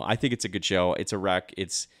 I don't know. I think it's a good show. It's a wreck.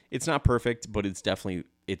 It's not perfect, but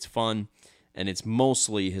it's fun, and it's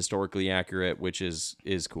mostly historically accurate, which is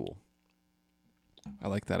cool. I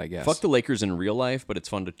like that, I guess. Fuck the Lakers in real life, but it's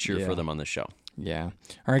fun to cheer Yeah. for them on this show. Yeah.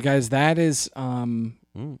 All right, guys. That is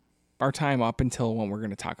our time up until when we're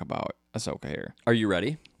going to talk about Ahsoka here. Are you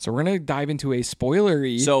ready? So we're going to dive into a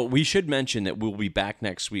spoilery. So we should mention that we'll be back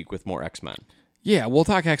next week with more X-Men. Yeah, we'll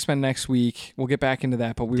talk X-Men next week. We'll get back into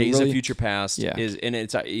that, but we Days really of Future Past Yeah. and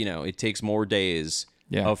it's it takes more days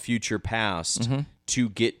Yeah. of Future Past to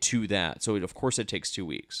get to that. So of course it takes 2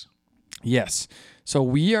 weeks. Yes. So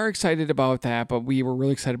we are excited about that, but we were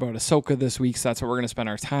really excited about Ahsoka this week, so that's what we're going to spend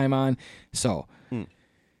our time on. So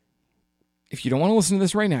if you don't want to listen to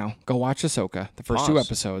this right now, go watch Ahsoka, the first 2 Pause.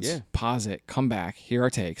 episodes. Yeah. Pause it, come back, hear our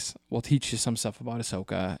takes. We'll teach you some stuff about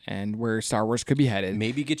Ahsoka and where Star Wars could be headed.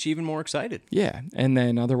 Maybe get you even more excited. Yeah. And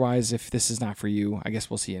then otherwise, if this is not for you, I guess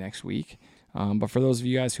we'll see you next week. But for those of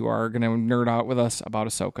you guys who are going to nerd out with us about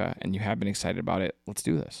Ahsoka and you have been excited about it, let's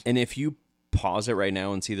do this. And if you pause it right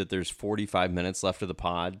now and see that there's 45 minutes left of the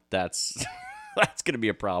pod, that's that's going to be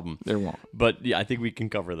a problem. There won't. But yeah, I think we can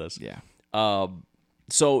cover this. Yeah.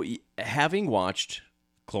 So having watched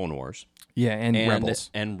Clone Wars Yeah, and Rebels.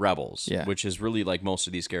 and Rebels, Yeah. which is really like most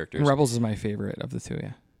of these characters. And Rebels is my favorite of the two,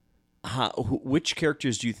 yeah. Which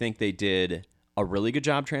characters do you think they did a really good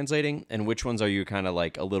job translating, and which ones are you kind of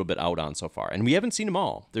like a little bit out on so far? And we haven't seen them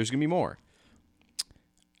all. There's gonna be more.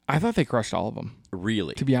 I thought they crushed all of them.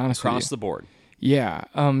 Really, to be honest with you, across the board. Yeah.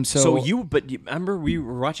 So you remember we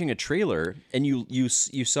were watching a trailer, and you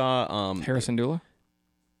saw Harrison Dula.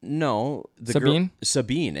 No, the Sabine?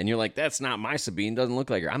 Sabine, and you're like, that's not my Sabine. Doesn't look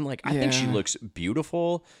like her. I'm like, I think she looks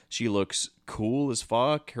beautiful. She looks cool as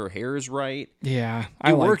fuck. Her hair is right. Yeah,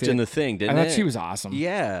 it worked in the thing, didn't it? I thought she was awesome.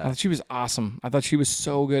 Yeah, I thought she was awesome. I thought she was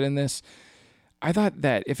so good in this. I thought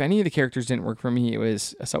that if any of the characters didn't work for me, it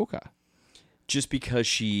was Ahsoka. Just because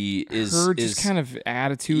she is her kind of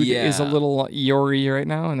attitude is a little Eeyore right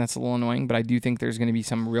now, and that's a little annoying. But I do think there's going to be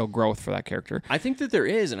some real growth for that character. I think that there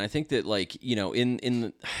is, and I think that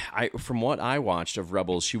from what I watched of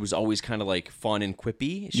Rebels, she was always kind of like fun and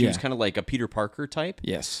quippy. She was kind of like a Peter Parker type.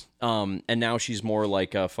 Yes. And now she's more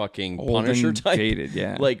like a fucking Old Punisher type, jaded,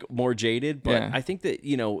 yeah, like more jaded. But I think that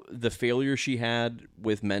the failure she had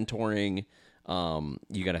with mentoring.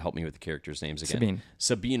 You got to help me with the characters' names again.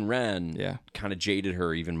 Sabine Wren, kind of jaded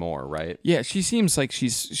her even more, right? Yeah, she seems like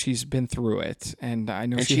she's been through it, and I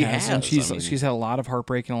know she has. And she's had a lot of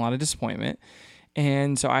heartbreak and a lot of disappointment,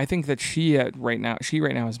 and so I think that she right now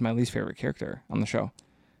is my least favorite character on the show.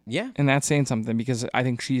 Yeah, and that's saying something because I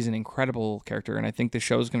think she's an incredible character, and I think the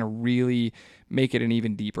show's going to really make it an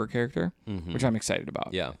even deeper character, which I'm excited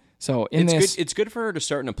about. Yeah. So it's good for her to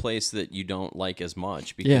start in a place that you don't like as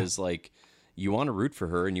much because you want to root for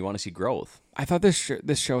her and you want to see growth. I thought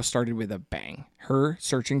this show started with a bang. Her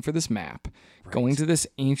searching for this map, going to this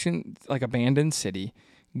ancient, like, abandoned city,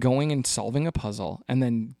 going and solving a puzzle, and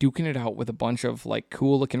then duking it out with a bunch of, like,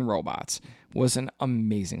 cool-looking robots was an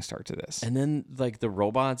amazing start to this. And then, like, the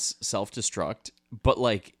robots self-destruct, but,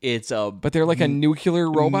 like, But they're like a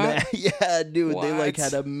nuclear robot? Yeah, dude. What? They, like,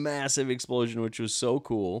 had a massive explosion, which was so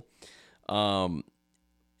cool. And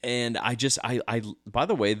I by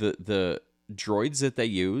the way, the droids that they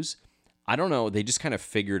use, I don't know, they just kind of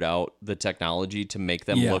figured out the technology to make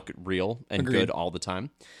them look real and good all the time.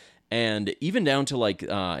 And even down to like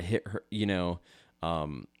like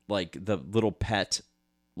the little pet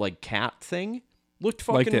like cat thing looked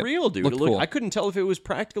fucking real, dude. Looked cool. I couldn't tell if it was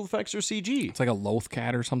practical effects or CG. It's like a loath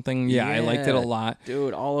cat or something. Yeah, I liked it a lot.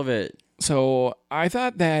 Dude, all of it. So I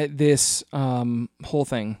thought that this whole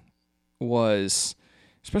thing was,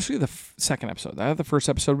 especially the second episode. I thought the first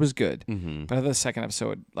episode was good, but I thought the second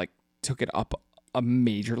episode like took it up a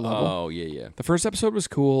major level. Oh, yeah. The first episode was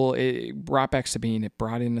cool. It brought back Sabine. It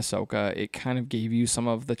brought in Ahsoka. It kind of gave you some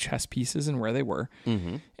of the chess pieces and where they were.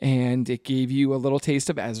 And it gave you a little taste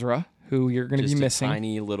of Ezra, who you're going to be missing. Just a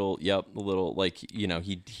tiny little, like,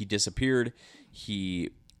 he disappeared. He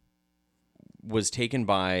was taken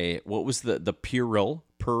by, what was the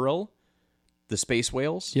Pearl, the space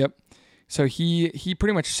whales? Yep. So he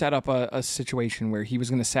pretty much set up a situation where he was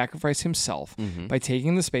going to sacrifice himself by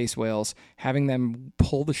taking the space whales, having them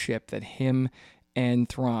pull the ship that him and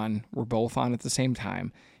Thrawn were both on at the same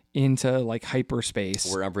time into like hyperspace.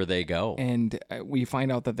 Wherever they go. And we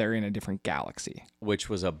find out that they're in a different galaxy. Which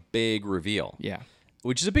was a big reveal. Yeah.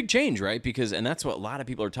 Which is a big change, right? And that's what a lot of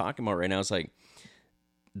people are talking about right now. It's like,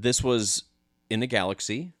 this was in a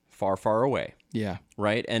galaxy far, far away. Yeah.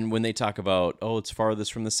 Right? And when they talk about, it's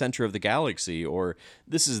farthest from the center of the galaxy, or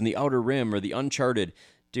this is in the outer rim, or the uncharted,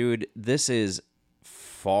 dude, this is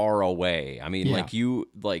far away. I mean, they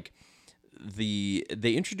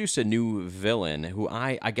introduced a new villain who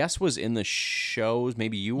I guess was in the shows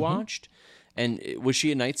maybe you watched. And was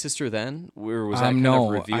she a Night Sister then? Or was that kind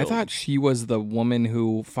of revealed? I thought she was the woman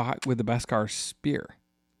who fought with the Beskar spear.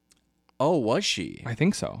 Oh, was she? I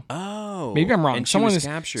think so. Oh. Maybe I'm wrong. And someone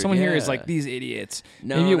captured. Here is like, these idiots.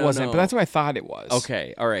 Maybe it wasn't, but that's what I thought it was.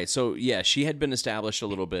 Okay. All right. So, yeah, she had been established a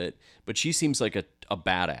little bit, but she seems like a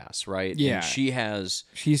badass, right? Yeah. And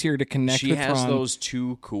she's here to connect with Thrawn. She has those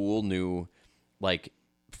two cool new, like,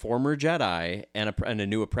 former Jedi and a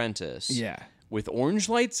new apprentice. Yeah. With orange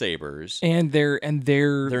lightsabers. And they're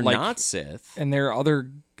like, not Sith. And their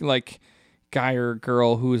other, like, guy or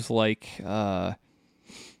girl who's like, an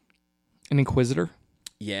Inquisitor.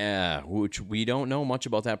 Yeah, which we don't know much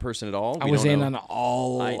about that person at all. I was in on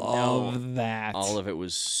all of that. All of it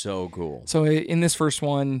was so cool. So in this first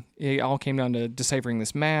one, it all came down to deciphering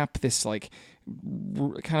this map, this like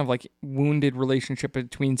kind of like wounded relationship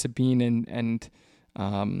between Sabine and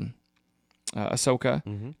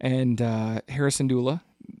Ahsoka and Harrison Dula,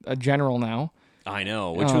 a general now. I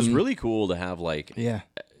know, which was really cool to have. Like, yeah,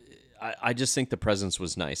 I just think the presence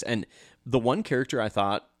was nice, and the one character I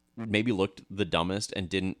thought maybe looked the dumbest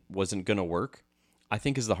and wasn't gonna work, I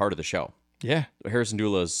think is the heart of the show. Yeah. Harrison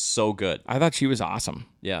Dula is so good. I thought she was awesome.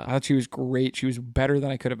 Yeah. I thought she was great. She was better than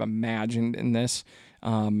I could have imagined in this.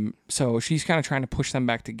 So she's kind of trying to push them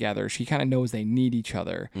back together. She kind of knows they need each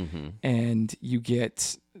other. And you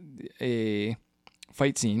get a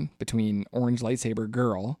fight scene between Orange Lightsaber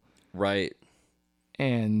Girl Right.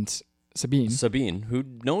 and Sabine who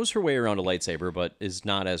knows her way around a lightsaber, but is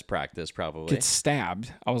not as practiced, probably. gets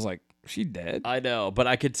stabbed. I was like, she dead? I know, but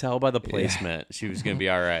I could tell by the placement she was going to be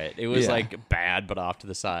all right. It was like bad, but off to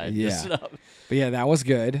the side. Yeah. But yeah, that was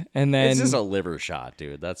good. And then This is a liver shot,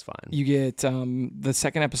 dude. That's fine. you get the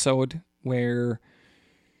second episode where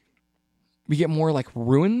we get more like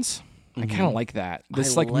ruins. I kind of like that.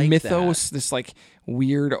 This I like like mythos, this like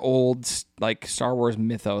weird old like Star Wars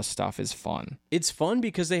mythos stuff is fun. It's fun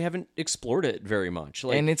because they haven't explored it very much.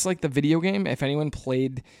 Like And it's like the video game. If anyone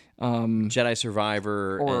played Jedi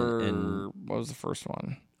Survivor or and what was the first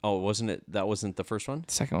one? oh, wasn't it? That wasn't the first one?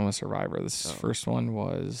 The second one was Survivor. This first one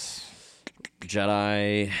was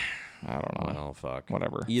Jedi. I don't know. Oh, fuck.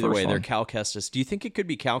 Whatever. Either First way, they're one. Cal Kestis. Do you think it could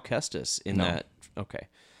be Cal Kestis in No. that? Okay.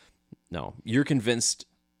 No. You're convinced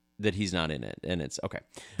that he's not in it, and it's okay.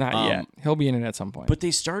 Not yet. He'll be in it at some point. But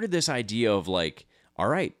they started this idea of like, all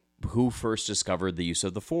right, who first discovered the use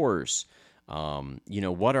of the Force?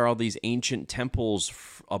 What are all these ancient temples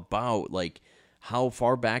about? Like, how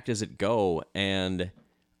far back does it go? And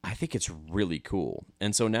I think it's really cool.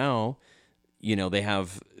 And so now, they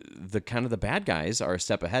have the kind of the bad guys are a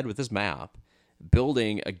step ahead with this map,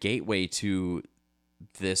 building a gateway to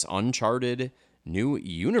this uncharted new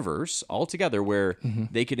universe altogether where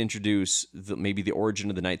they could introduce maybe the origin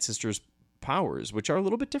of the Night Sisters' powers, which are a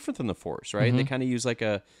little bit different than the Force, right? They kind of use like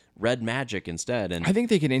a red magic instead. And I think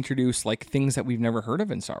they could introduce like things that we've never heard of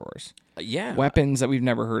in Star Wars. yeah, Weapons that we've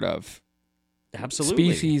never heard of. absolutely.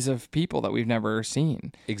 Species of people that we've never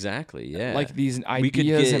seen. Exactly, yeah. Like these could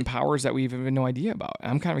ideas get- and powers that we've even no idea about.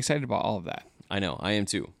 I'm kind of excited about all of that. I know, I am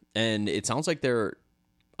too. And it sounds like they're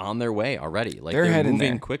on their way already. Like They're they're heading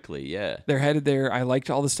moving there. quickly, yeah. They're headed there. I liked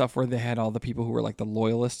all the stuff where they had all the people who were like the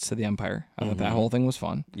loyalists to the Empire. I thought that whole thing was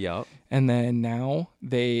fun. Yep. And then now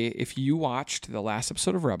if you watched the last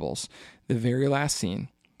episode of Rebels, the very last scene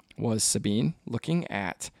was Sabine looking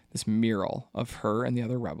at this mural of her and the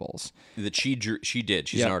other rebels. That she did.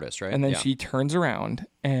 She's Yep. an artist, right? And then Yeah. she turns around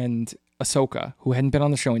and Ahsoka, who hadn't been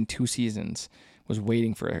on the show in 2 seasons, was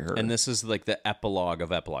waiting for her. And this is like the epilogue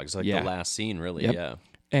of epilogues, like Yeah. the last scene, really. Yep. Yeah.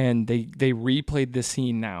 And they replayed this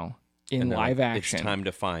scene now in And they're live like, action. It's time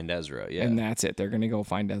to find Ezra. Yeah. And that's it. They're going to go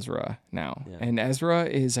find Ezra now. And Ezra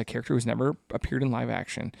is a character who's never appeared in live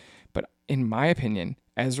action. But in my opinion,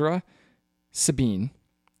 Ezra, Sabine,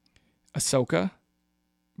 Ahsoka,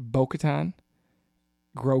 Bo-Katan,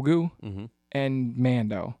 Grogu, and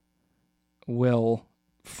Mando will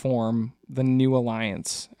form the new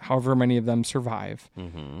alliance, however many of them survive,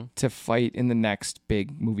 to fight in the next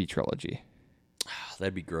big movie trilogy.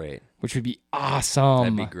 That'd be great. Which would be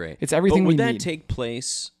awesome. That'd be great. It's everything but would we that need. take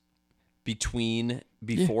place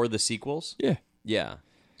before the sequels? Yeah. Yeah.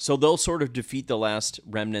 So they'll sort of defeat the last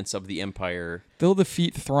remnants of the Empire. They'll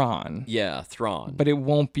defeat Thrawn. Yeah, Thrawn. But it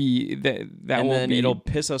won't be that. And will then be, it'll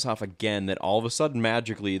piss us off again that all of a sudden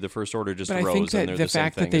magically the First Order just But arose I think and that they're the same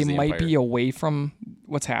fact thing that they as the might Empire. be away from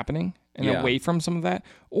what's happening and Yeah. away from some of that,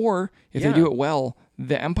 or if they Yeah. do it well,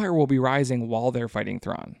 the Empire will be rising while they're fighting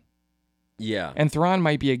Thrawn, Yeah. and Thrawn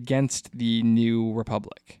might be against the New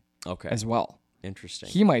Republic Okay. as well. Interesting.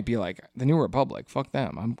 He might be like the New Republic. Fuck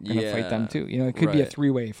them. I'm gonna fight them Yeah. too. It could be a Right.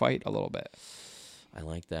 3-way fight a little bit. I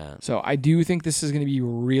like that. So I do think this is going to be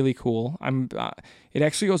really cool. It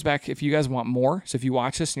actually goes back if you guys want more. So if you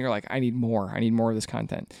watch this and you're like, I need more of this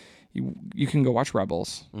content, you can go watch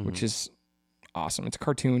Rebels, which is awesome. It's a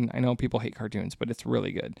cartoon. I know people hate cartoons, but it's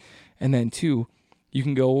really good. And then 2, you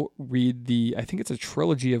can go read I think it's a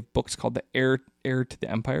trilogy of books called The Heir to the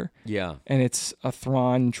Empire, Yeah. and it's a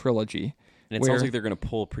Thrawn trilogy. And it where- sounds like they're going to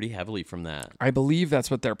pull pretty heavily from that. I believe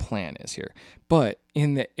that's what their plan is here. But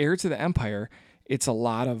in The Heir to the Empire, it's a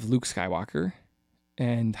lot of Luke Skywalker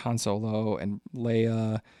and Han Solo and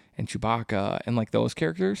Leia and Chewbacca and like those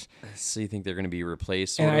characters. So you think they're going to be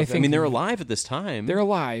replaced? And sort I of? think- they're alive at this time. They're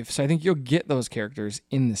alive, so I think you'll get those characters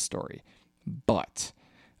in this story. But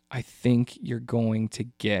I think you're going to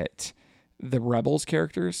get the Rebels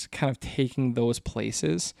characters kind of taking those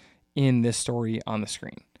places in this story on the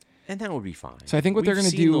screen. And that would be fine. So I think what they're We've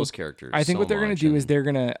going to seen do, those characters. I think so what they're going much, to do is and- they're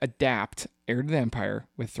going to adapt Heir to the Empire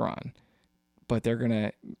with Thrawn, but they're going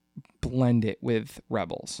to blend it with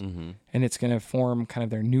Rebels, and it's going to form kind of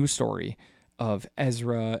their new story of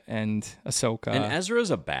Ezra and Ahsoka. And Ezra's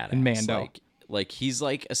a badass. and Mando. Like he's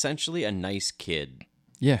like essentially a nice kid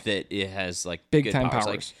Yeah, that it has like Big good time Like,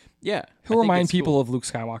 powers. Yeah. He'll remind people of Luke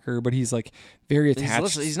Skywalker, but he's like very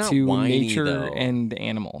attached he's not to whiny, nature though. and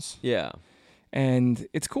animals. Yeah. And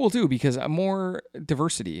it's cool too because more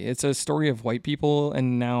diversity. It's a story of white people,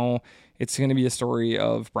 and now it's going to be a story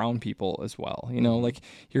of brown people as well. You know, like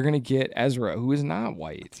you're going to get Ezra, who is not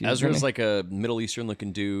white. Ezra's like a Middle Eastern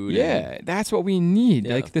looking dude. Yeah, that's what we need.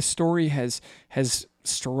 Yeah. Like the story has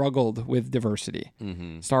struggled with diversity.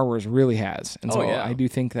 Star Wars really has. And so I do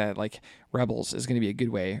think that like Rebels is going to be a good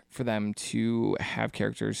way for them to have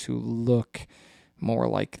characters who look more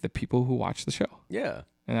like the people who watch the show. Yeah.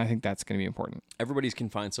 And I think that's going to be important. Everybody's can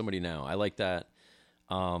find somebody now. I like that.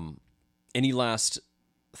 Any last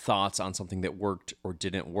thoughts on something that worked or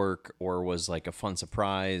didn't work or was like a fun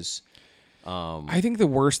surprise? I think the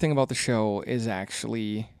worst thing about the show is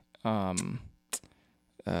actually, what's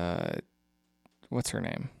her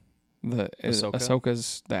name?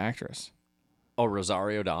 Ahsoka's the actress. Oh,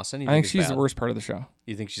 Rosario Dawson? I think she's the worst part of the show.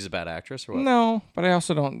 You think she's a bad actress or what? No, but I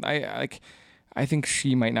also don't. I think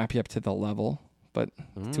she might not be up to the level, but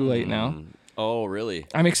too late now. Oh, really?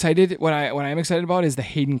 I'm excited. What I'm excited about is the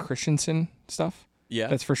Hayden Christensen stuff. Yeah.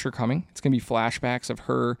 That's for sure coming. It's going to be flashbacks of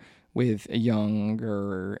her with a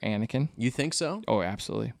younger Anakin. You think so? Oh,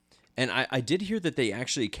 absolutely. And I did hear that they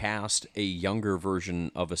actually cast a younger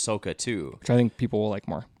version of Ahsoka, too. Which I think people will like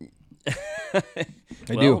more. I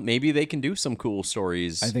do. Maybe they can do some cool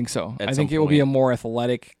stories. I think so. I think it will be a more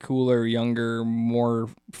athletic, cooler, younger, more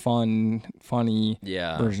fun, funny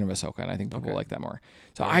version of Ahsoka, and I think people will like that more.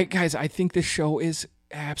 So, I think this show is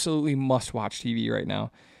absolutely must-watch TV right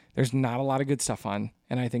now. There's not a lot of good stuff on,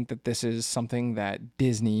 and I think that this is something that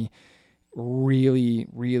Disney really,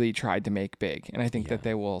 really tried to make big, and I think that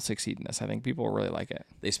they will succeed in this. I think people will really like it.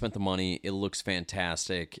 They spent the money. It looks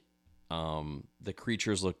fantastic. The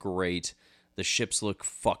creatures look great. The ships look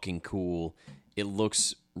fucking cool. It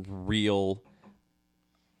looks real.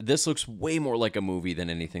 This looks way more like a movie than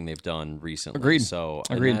anything they've done recently. Agreed. So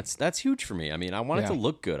Agreed. That's huge for me. I mean, I want it to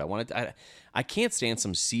look good. I can't stand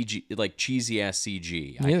some CG, like cheesy ass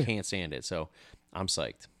CG. I can't stand it. So I'm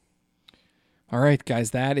psyched. All right,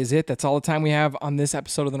 guys, that is it. That's all the time we have on this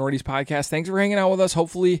episode of the Nordies Podcast. Thanks for hanging out with us.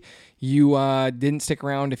 Hopefully you didn't stick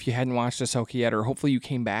around if you hadn't watched Ahsoka yet, or hopefully you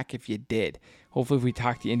came back if you did. Hopefully if we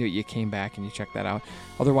talked you into it, you came back and you checked that out.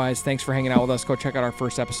 Otherwise, thanks for hanging out with us. Go check out our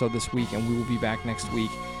first episode this week, and we will be back next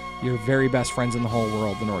week. Your very best friends in the whole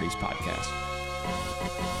world, the Nordies Podcast.